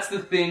 And that's the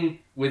thing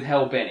with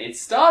Hellbent. It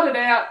started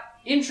out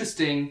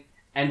interesting,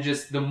 and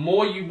just the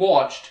more you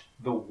watched,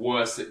 the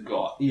worse it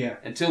got. Yeah.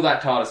 Until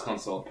that TARDIS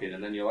console appeared,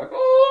 and then you're like,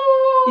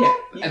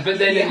 oh! Yeah. But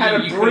then you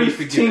had a brief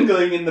tingling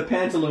tingling in the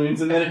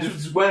pantaloons, and then it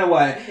just went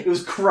away. It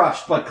was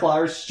crushed by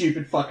Clara's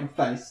stupid fucking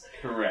face.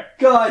 Correct.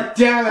 God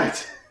damn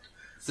it!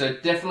 So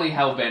definitely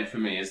Hellbent for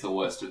me is the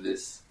worst of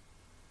this.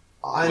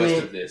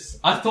 Of this.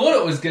 I thought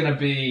it was going to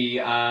be,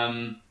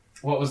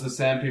 what was the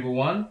Sand People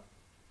one?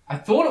 I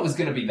thought it was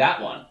going to be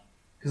that one.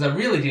 Because I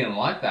really didn't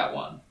like that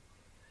one.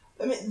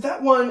 I mean,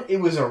 that one, it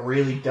was a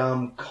really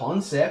dumb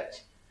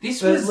concept.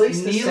 This but was at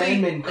least the nearly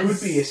Sandman could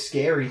be a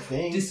scary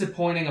thing.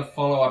 Disappointing a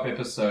follow-up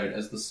episode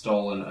as the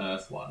Stolen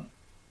Earth one.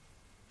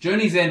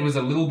 Journey's End was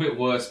a little bit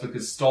worse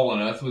because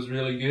Stolen Earth was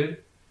really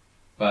good.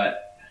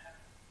 But...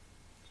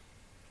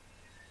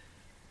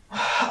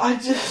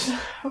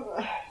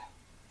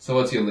 So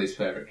what's your least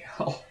favourite,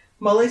 Cal?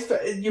 My least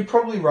favourite... You're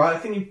probably right. I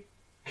think you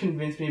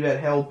convinced me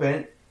about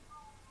Hellbent.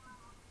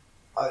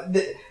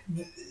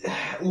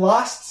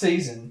 Last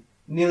season,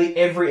 nearly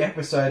every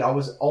episode, I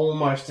was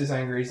almost as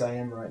angry as I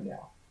am right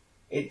now.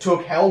 It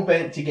took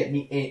Hellbent to get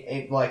me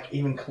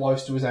even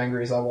close to as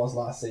angry as I was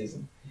last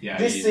season. Yeah,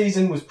 This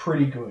season was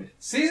pretty good.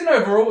 Season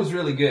overall was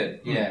really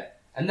good, yeah.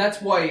 And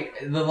that's why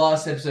the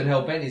last episode,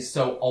 Hellbent, is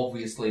so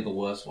obviously the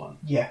worst one.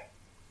 Yeah.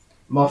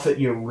 Moffat,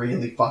 you're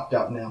really fucked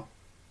up now.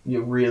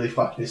 You really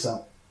fucked this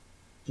up.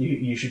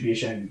 You should be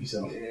ashamed of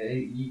yourself.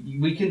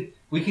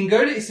 We can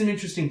go to some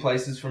interesting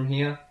places from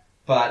here,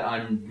 but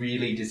I'm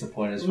really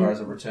disappointed as far as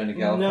a Return to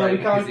Gallifrey. No, we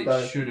can't,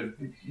 because it should have...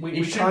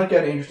 We can't go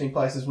to interesting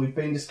places. We've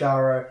been to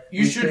Skaro.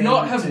 You should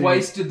not have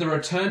wasted the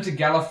Return to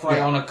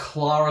Gallifrey on a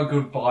Clara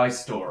goodbye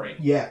story.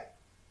 Yeah.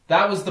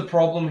 That was the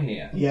problem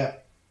here. Yeah.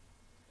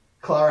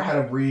 Clara had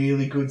a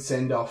really good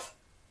send-off,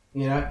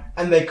 you know?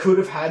 And they could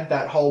have had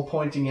that whole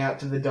pointing out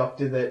to the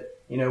Doctor that,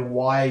 you know,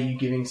 why are you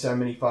giving so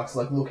many fucks?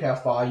 Like, look how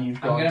far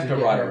you've gone. I'm going to have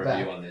to write a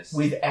review on this.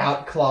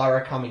 Without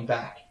Clara coming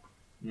back.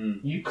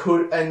 You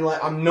could, and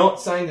like, I'm not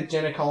saying that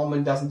Jenna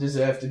Coleman doesn't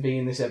deserve to be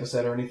in this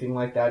episode or anything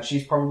like that.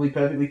 She's probably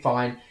perfectly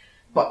fine.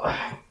 But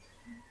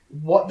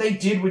what they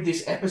did with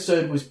this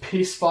episode was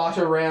piss fart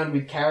around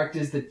with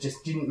characters that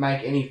just didn't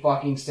make any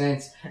fucking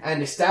sense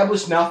and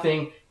established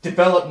nothing,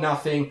 developed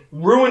nothing,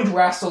 ruined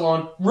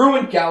Rassilon,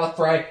 ruined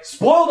Gallifrey,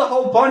 spoiled a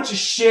whole bunch of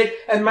shit,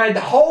 and made the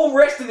whole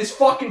rest of this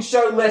fucking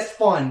show less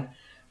fun.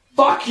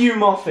 Fuck you,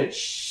 Moffat.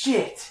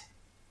 Shit.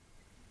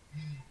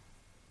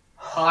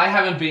 I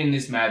haven't been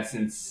this mad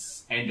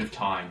since End of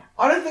Time.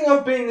 I don't think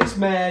I've been this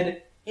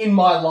mad in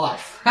my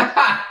life.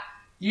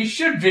 You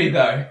should be,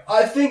 though.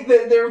 I think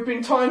that there have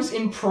been times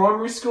in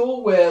primary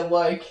school where,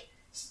 like,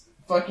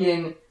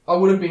 fucking, I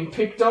would have been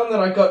picked on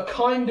that I got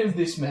kind of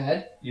this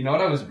mad. You know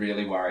what I was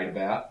really worried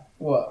about?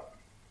 What?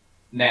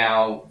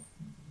 Now,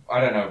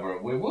 I don't know,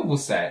 we'll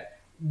say it.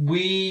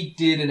 We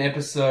did an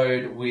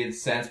episode with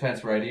Sans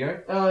Pants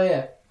Radio. Oh,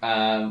 yeah.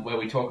 Where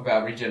we talk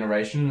about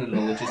regeneration and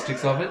the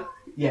logistics of it.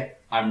 Yeah.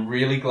 I'm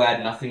really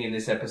glad nothing in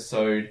this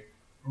episode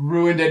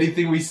ruined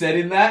anything we said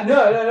in that.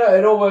 No,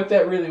 it all worked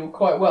out really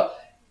quite well.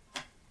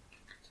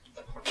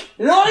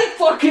 And I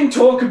fucking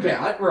talk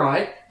about,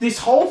 right, this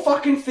whole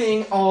fucking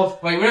thing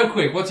of... Wait, real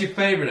quick, what's your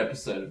favourite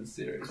episode of the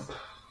series?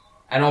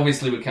 And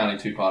obviously we're counting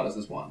two-parters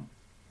as one.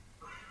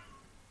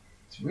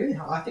 It's really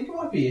hard. I think it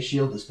might be a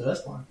Shielder's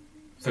first one.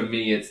 For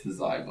me, it's the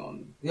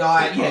Zygon. The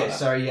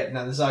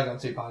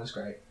Zygon 2-part is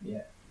great.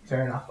 Yeah,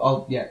 fair enough.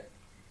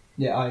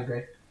 Yeah, I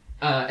agree.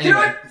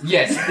 Anyway,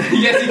 yes,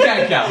 yes, you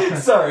can count.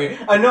 Sorry,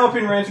 I know I've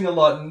been ranting a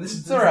lot, and this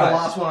is the right.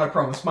 last one I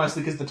promise,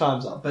 mostly because the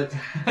time's up. But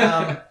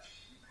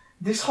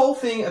this whole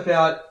thing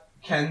about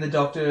can the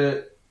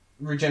Doctor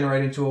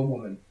regenerate into a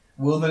woman?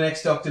 Will the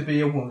next Doctor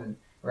be a woman?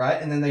 Right?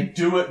 And then they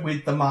do it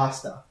with the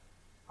Master.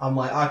 I'm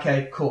like,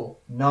 okay, cool.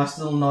 Nice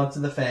little nod to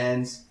the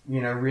fans. You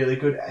know, really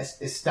good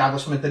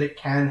establishment that it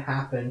can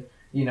happen.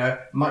 You know,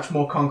 much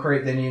more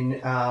concrete than in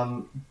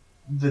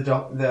the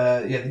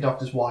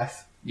Doctor's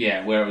wife.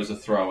 Yeah, where it was a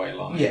throwaway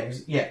line.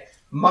 Yeah,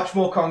 much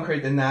more concrete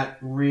than that.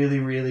 Really,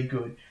 really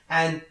good.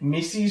 And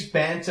Missy's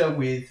banter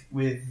with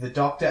the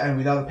Doctor and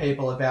with other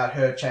people about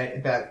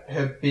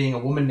her being a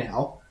woman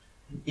now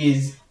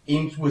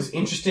was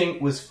interesting,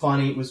 was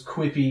funny, was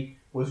quippy,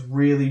 was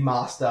really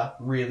Master,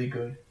 really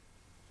good.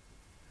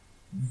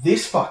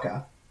 This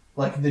fucker,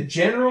 like the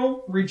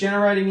general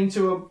regenerating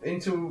into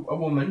a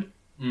woman,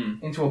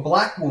 into a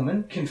black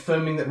woman,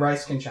 confirming that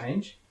race can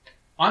change.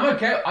 I'm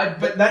okay.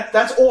 But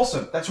that's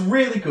awesome. That's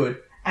really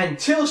good.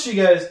 Until she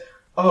goes,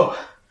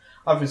 oh,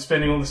 I've been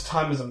spending all this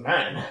time as a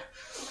man.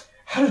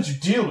 How did you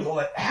deal with all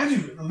that? How do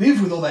you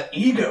live with all that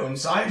ego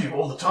inside you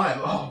all the time?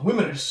 Oh,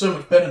 women are so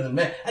much better than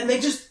men. And they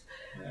just...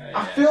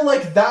 I feel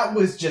like that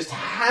was just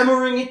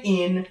hammering it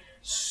in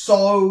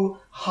so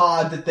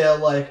hard that they're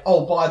like,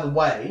 oh, by the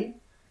way,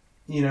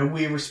 you know,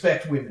 we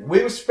respect women.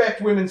 We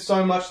respect women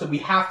so much that we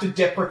have to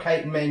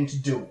deprecate men to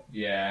do it.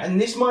 Yeah. And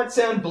this might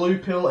sound blue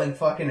pill and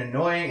fucking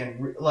annoying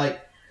and,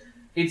 like...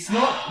 It's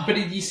not... But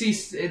you see,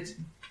 it's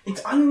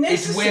unnecessary.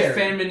 It's where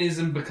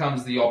feminism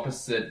becomes the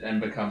opposite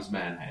and becomes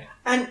man-hate.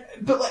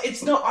 But like,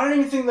 it's not... I don't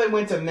even think they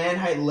went to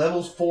man-hate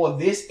levels for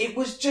this. It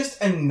was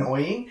just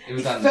annoying.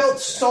 It felt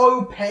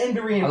so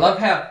pandering. I love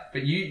how...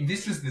 But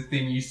this was the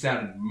thing you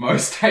sounded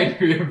most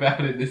angry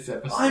about in this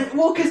episode.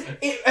 Well, because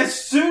as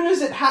soon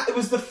as it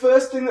was the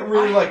first thing that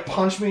really,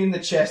 punched me in the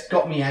chest,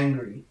 got me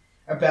angry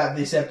about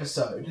this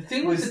episode. The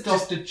thing with the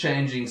Doctor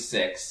changing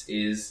sex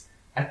is,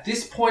 at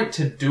this point,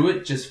 to do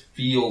it just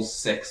feels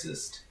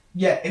sexist.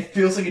 Yeah, it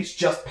feels like it's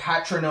just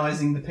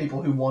patronising the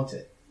people who want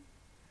it.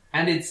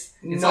 And it's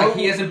like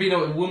he hasn't been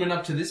a woman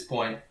up to this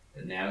point,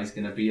 but now he's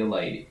going to be a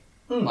lady.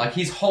 Like,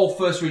 his whole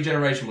first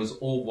regeneration was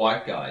all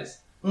white guys.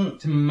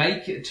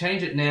 To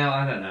change it now,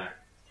 I don't know.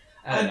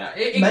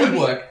 It could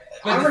work.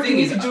 But I reckon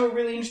he could do a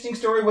really interesting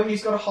story where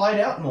he's got to hide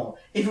out more.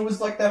 If it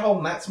was like that whole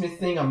Matt Smith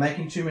thing, I'm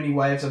making too many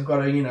waves, I've got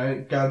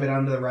to, go a bit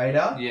under the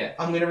radar. Yeah.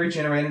 I'm going to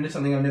regenerate into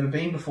something I've never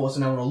been before, so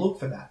no one will look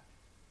for that.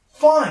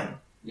 Fine.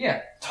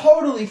 Yeah.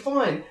 Totally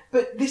fine.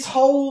 But this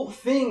whole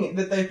thing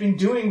that they've been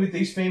doing with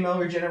these female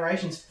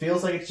regenerations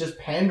feels like it's just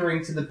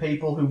pandering to the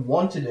people who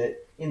wanted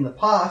it in the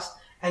past,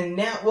 and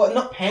now, well,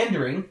 not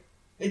pandering,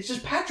 it's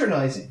just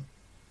patronising.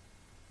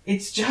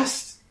 It's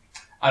just...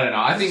 I don't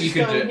know. I think you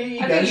could going, do. "Here you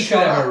I go, think you should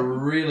shut have a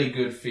up." really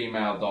good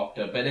female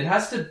Doctor, but it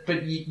has to.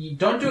 But you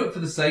don't do it for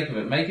the sake of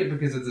it. Make it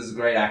because there's a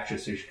great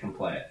actress who can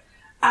play it.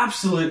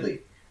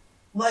 Absolutely.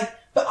 Like,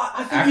 but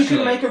I think you Actually,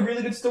 could make a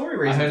really good story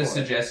reason I heard a for it.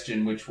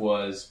 suggestion, which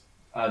was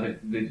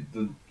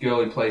the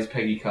girl who plays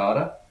Peggy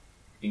Carter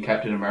in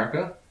Captain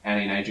America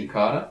and in Agent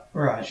Carter.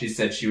 Right. She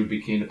said she would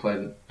be keen to play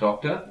the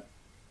Doctor.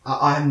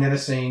 I have never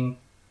seen...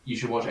 You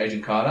should watch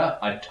Agent Carter.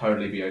 I'd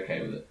totally be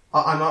okay with it.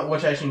 I might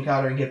watch Agent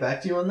Carter and get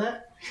back to you on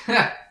that.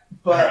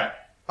 But Alright.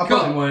 I Cool.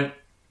 probably won't.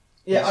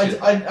 Yeah, You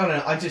should. I don't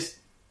know.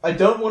 I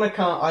don't want to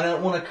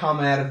come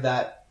out of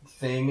that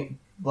thing.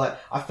 Like,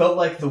 I felt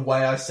like the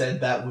way I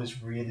said that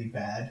was really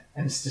bad,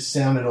 and it just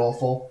sounded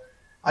awful.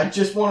 I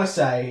just want to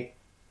say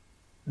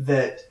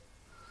that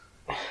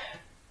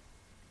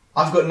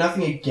I've got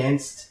nothing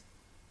against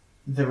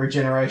the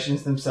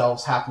regenerations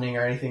themselves happening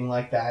or anything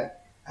like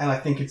that, and I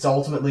think it's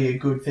ultimately a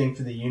good thing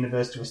for the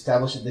universe to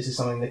establish that this is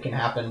something that can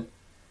happen.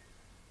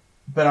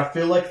 But I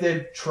feel like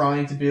they're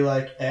trying to be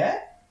like,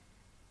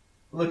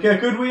 look how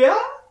good we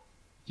are?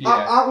 Yeah.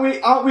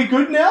 Aren't we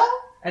good now?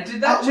 And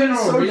did that Aren't we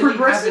general so really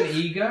progressive? have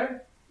an ego?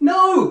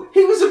 No,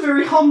 he was a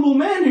very humble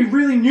man who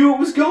really knew what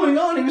was going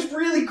on. He was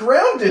really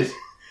grounded.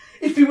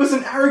 If he was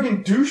an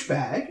arrogant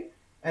douchebag,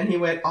 and he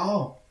went,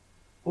 there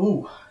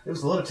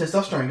was a lot of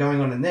testosterone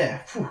going on in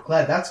there. Phew,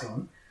 glad that's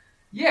gone.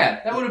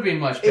 Yeah, that would have been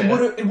much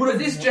better. It would have.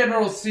 This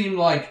general seemed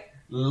like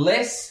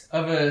less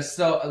of a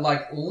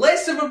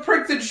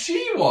prick than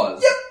she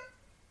was.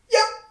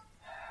 Yep.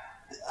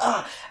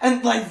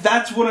 And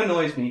that's what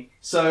annoys me.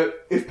 So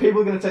if people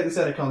are going to take this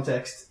out of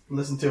context,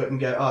 listen to it and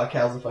go,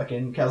 Cal's a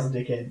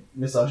dickhead,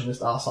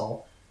 misogynist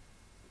asshole.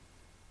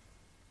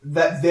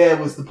 That there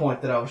was the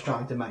point that I was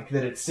trying to make.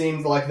 That it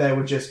seemed like they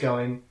were just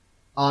going,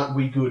 aren't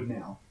we good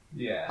now?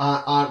 Yeah.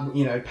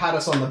 Pat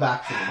us on the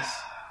back for this.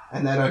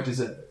 And they don't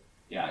deserve it.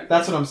 Yeah.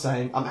 That's what I'm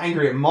saying. I'm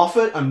angry at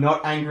Moffat. I'm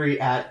not angry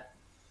at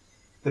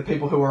the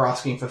people who are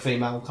asking for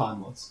female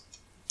Time Lords.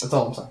 That's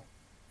all I'm saying.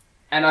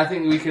 And I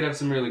think we could have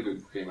some really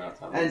good female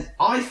Time Lords. And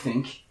I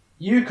think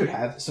you could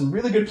have some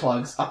really good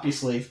plugs up your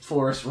sleeve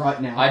for us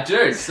right now. I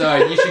do. So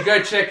you should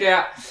go check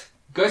out...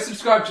 Go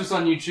subscribe to us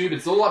on YouTube.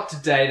 It's all up to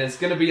date. It's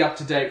going to be up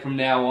to date from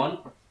now on.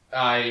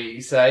 I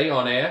say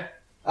on air.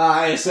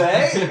 I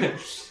say.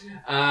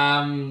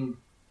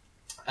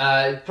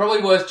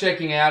 Probably worth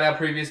checking out our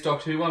previous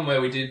Doctor Who one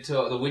where we did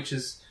the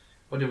Witches...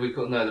 What did we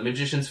call... No, the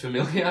Magician's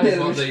Familiar is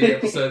what the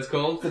episode's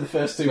called. For the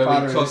first two where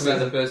parter. we talked about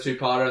the first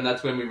two-parter, and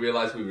that's when we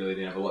realised we really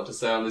didn't have a lot to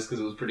say on this because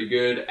it was pretty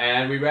good,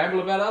 and we ramble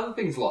about other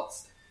things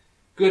lots.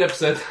 Good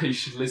episode that you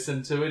should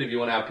listen to it if you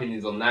want our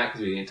opinions on that,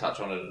 because we didn't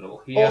touch on it at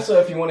all here. Also,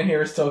 if you want to hear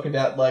us talk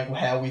about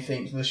how we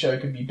think the show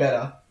could be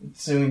better,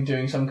 soon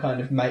doing some kind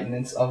of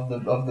maintenance of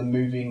the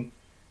moving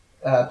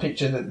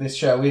picture that this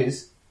show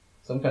is,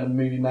 some kind of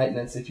movie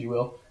maintenance, if you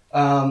will.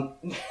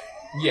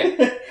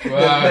 Yeah.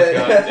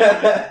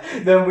 Well,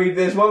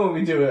 there's one where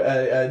we do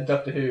a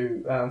Doctor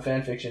Who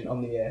fan fiction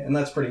on the air, and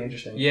that's pretty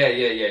interesting. Yeah.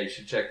 You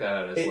should check that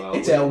out as well.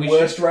 It's our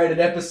worst rated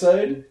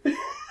episode,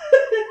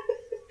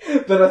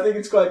 but I think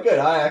it's quite good.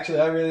 I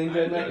really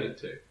enjoyed making it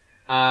too.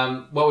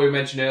 What we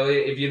mentioned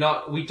earlier,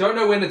 we don't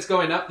know when it's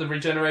going up, the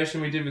regeneration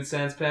we did with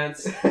Sans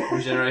Pants,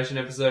 regeneration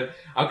episode.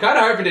 I'm kind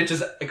of hoping it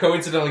just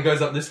coincidentally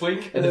goes up this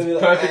week, and it's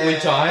perfectly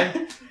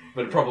timed,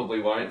 but it probably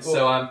won't.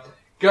 So,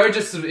 go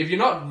if you're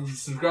not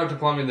subscribed to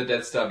Plumbing the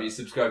Death Star, but you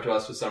subscribe to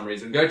us for some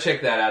reason, go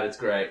check that out, it's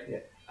great. Yeah.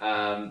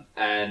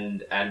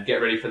 And get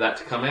ready for that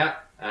to come out.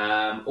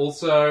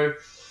 Also,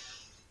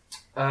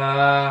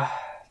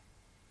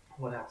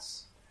 what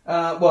else?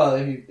 Well,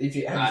 if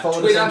you haven't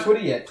followed us on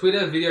Twitter yet.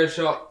 Twitter, Video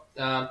Shop,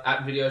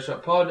 at Video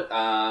Shop Pod,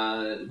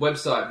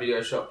 website,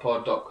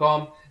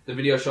 videoshoppod.com, the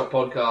Video Shop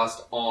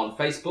Podcast on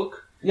Facebook.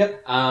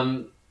 Yep.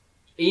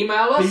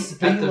 Email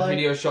us at the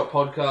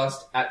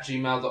videoshoppodcast at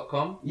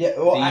gmail.com. Yeah,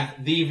 well,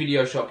 the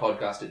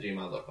videoshoppodcast at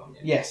gmail.com.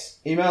 Yeah. Yes,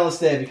 email us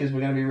there because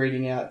we're going to be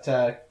reading out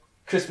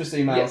Christmas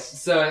emails.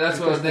 Yes, so that's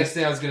what the next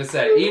thing I was going to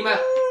say. Email.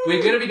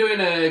 We're going to be doing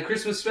a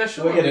Christmas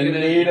special. We're going to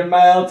need a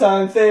mail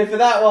time theme for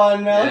that one.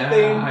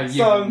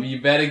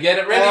 You better get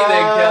it ready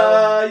then,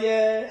 Kel.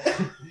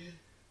 Yeah.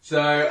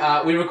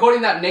 So we're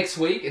recording that next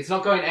week. It's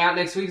not going out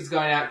next week. It's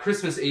going out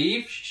Christmas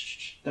Eve.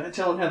 Don't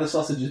tell them how the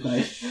sausage is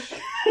made.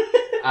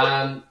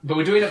 But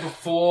we're doing it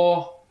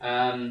before.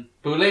 But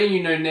we're letting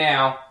you know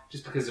now,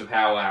 just because of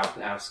how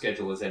our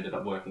schedule has ended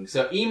up working.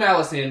 So email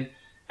us in,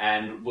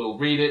 and we'll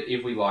read it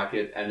if we like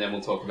it, and then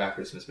we'll talk about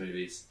Christmas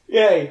movies.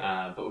 Yay!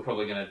 But we're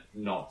probably going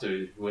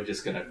to we're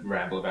just going to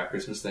ramble about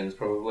Christmas things,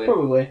 probably.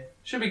 Probably.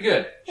 Should be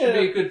good. Should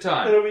be a good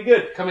time. It'll be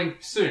good. Coming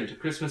soon to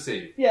Christmas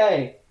Eve.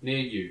 Yay! Near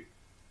you.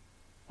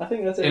 I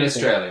think that's it. In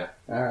Australia.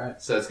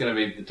 Alright. So it's going to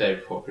be the day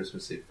before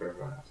Christmas Eve for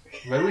everyone else.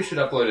 Maybe we should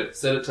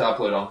set it to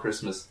upload on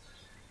Christmas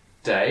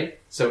Day,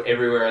 so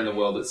everywhere in the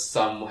world it's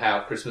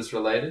somehow Christmas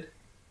related.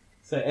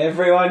 So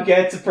everyone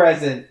gets a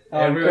present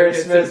on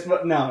Christmas,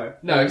 but no.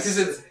 No,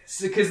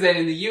 because then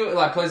in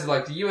the places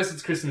like the US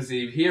it's Christmas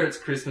Eve, here it's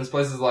Christmas,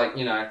 places like,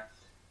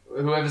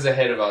 whoever's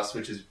ahead of us,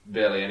 which is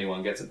barely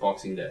anyone, gets it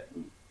Boxing Day.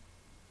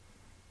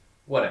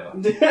 Whatever.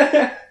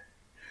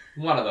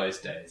 One of those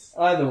days.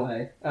 Either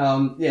way,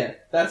 yeah,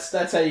 that's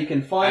how you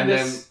can find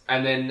us.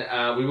 And then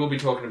we will be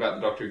talking about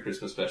the Doctor Who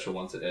Christmas special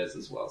once it airs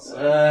as well.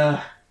 So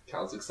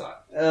Carl's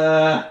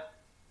excited.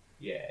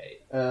 Yay.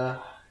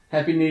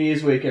 Happy New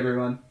Year's week,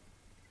 everyone.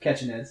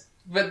 Catch your Neds.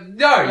 But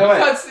no, you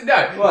can't say,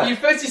 no. What? You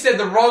said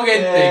the wrong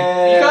end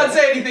thing. You can't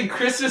say anything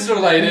Christmas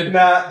related.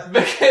 Nah.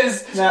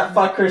 Because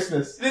Fuck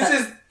Christmas.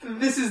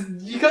 This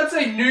is you can't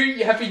say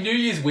Happy New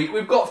Year's week.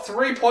 We've got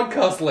 3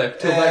 podcasts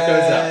left till that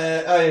goes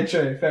out. Oh yeah,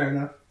 true. Fair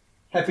enough.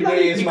 Happy New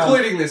Year's month.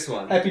 Including this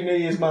one. Happy New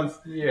Year's month.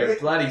 Yeah,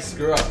 bloody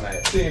screw up,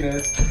 mate. See you,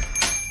 Neds.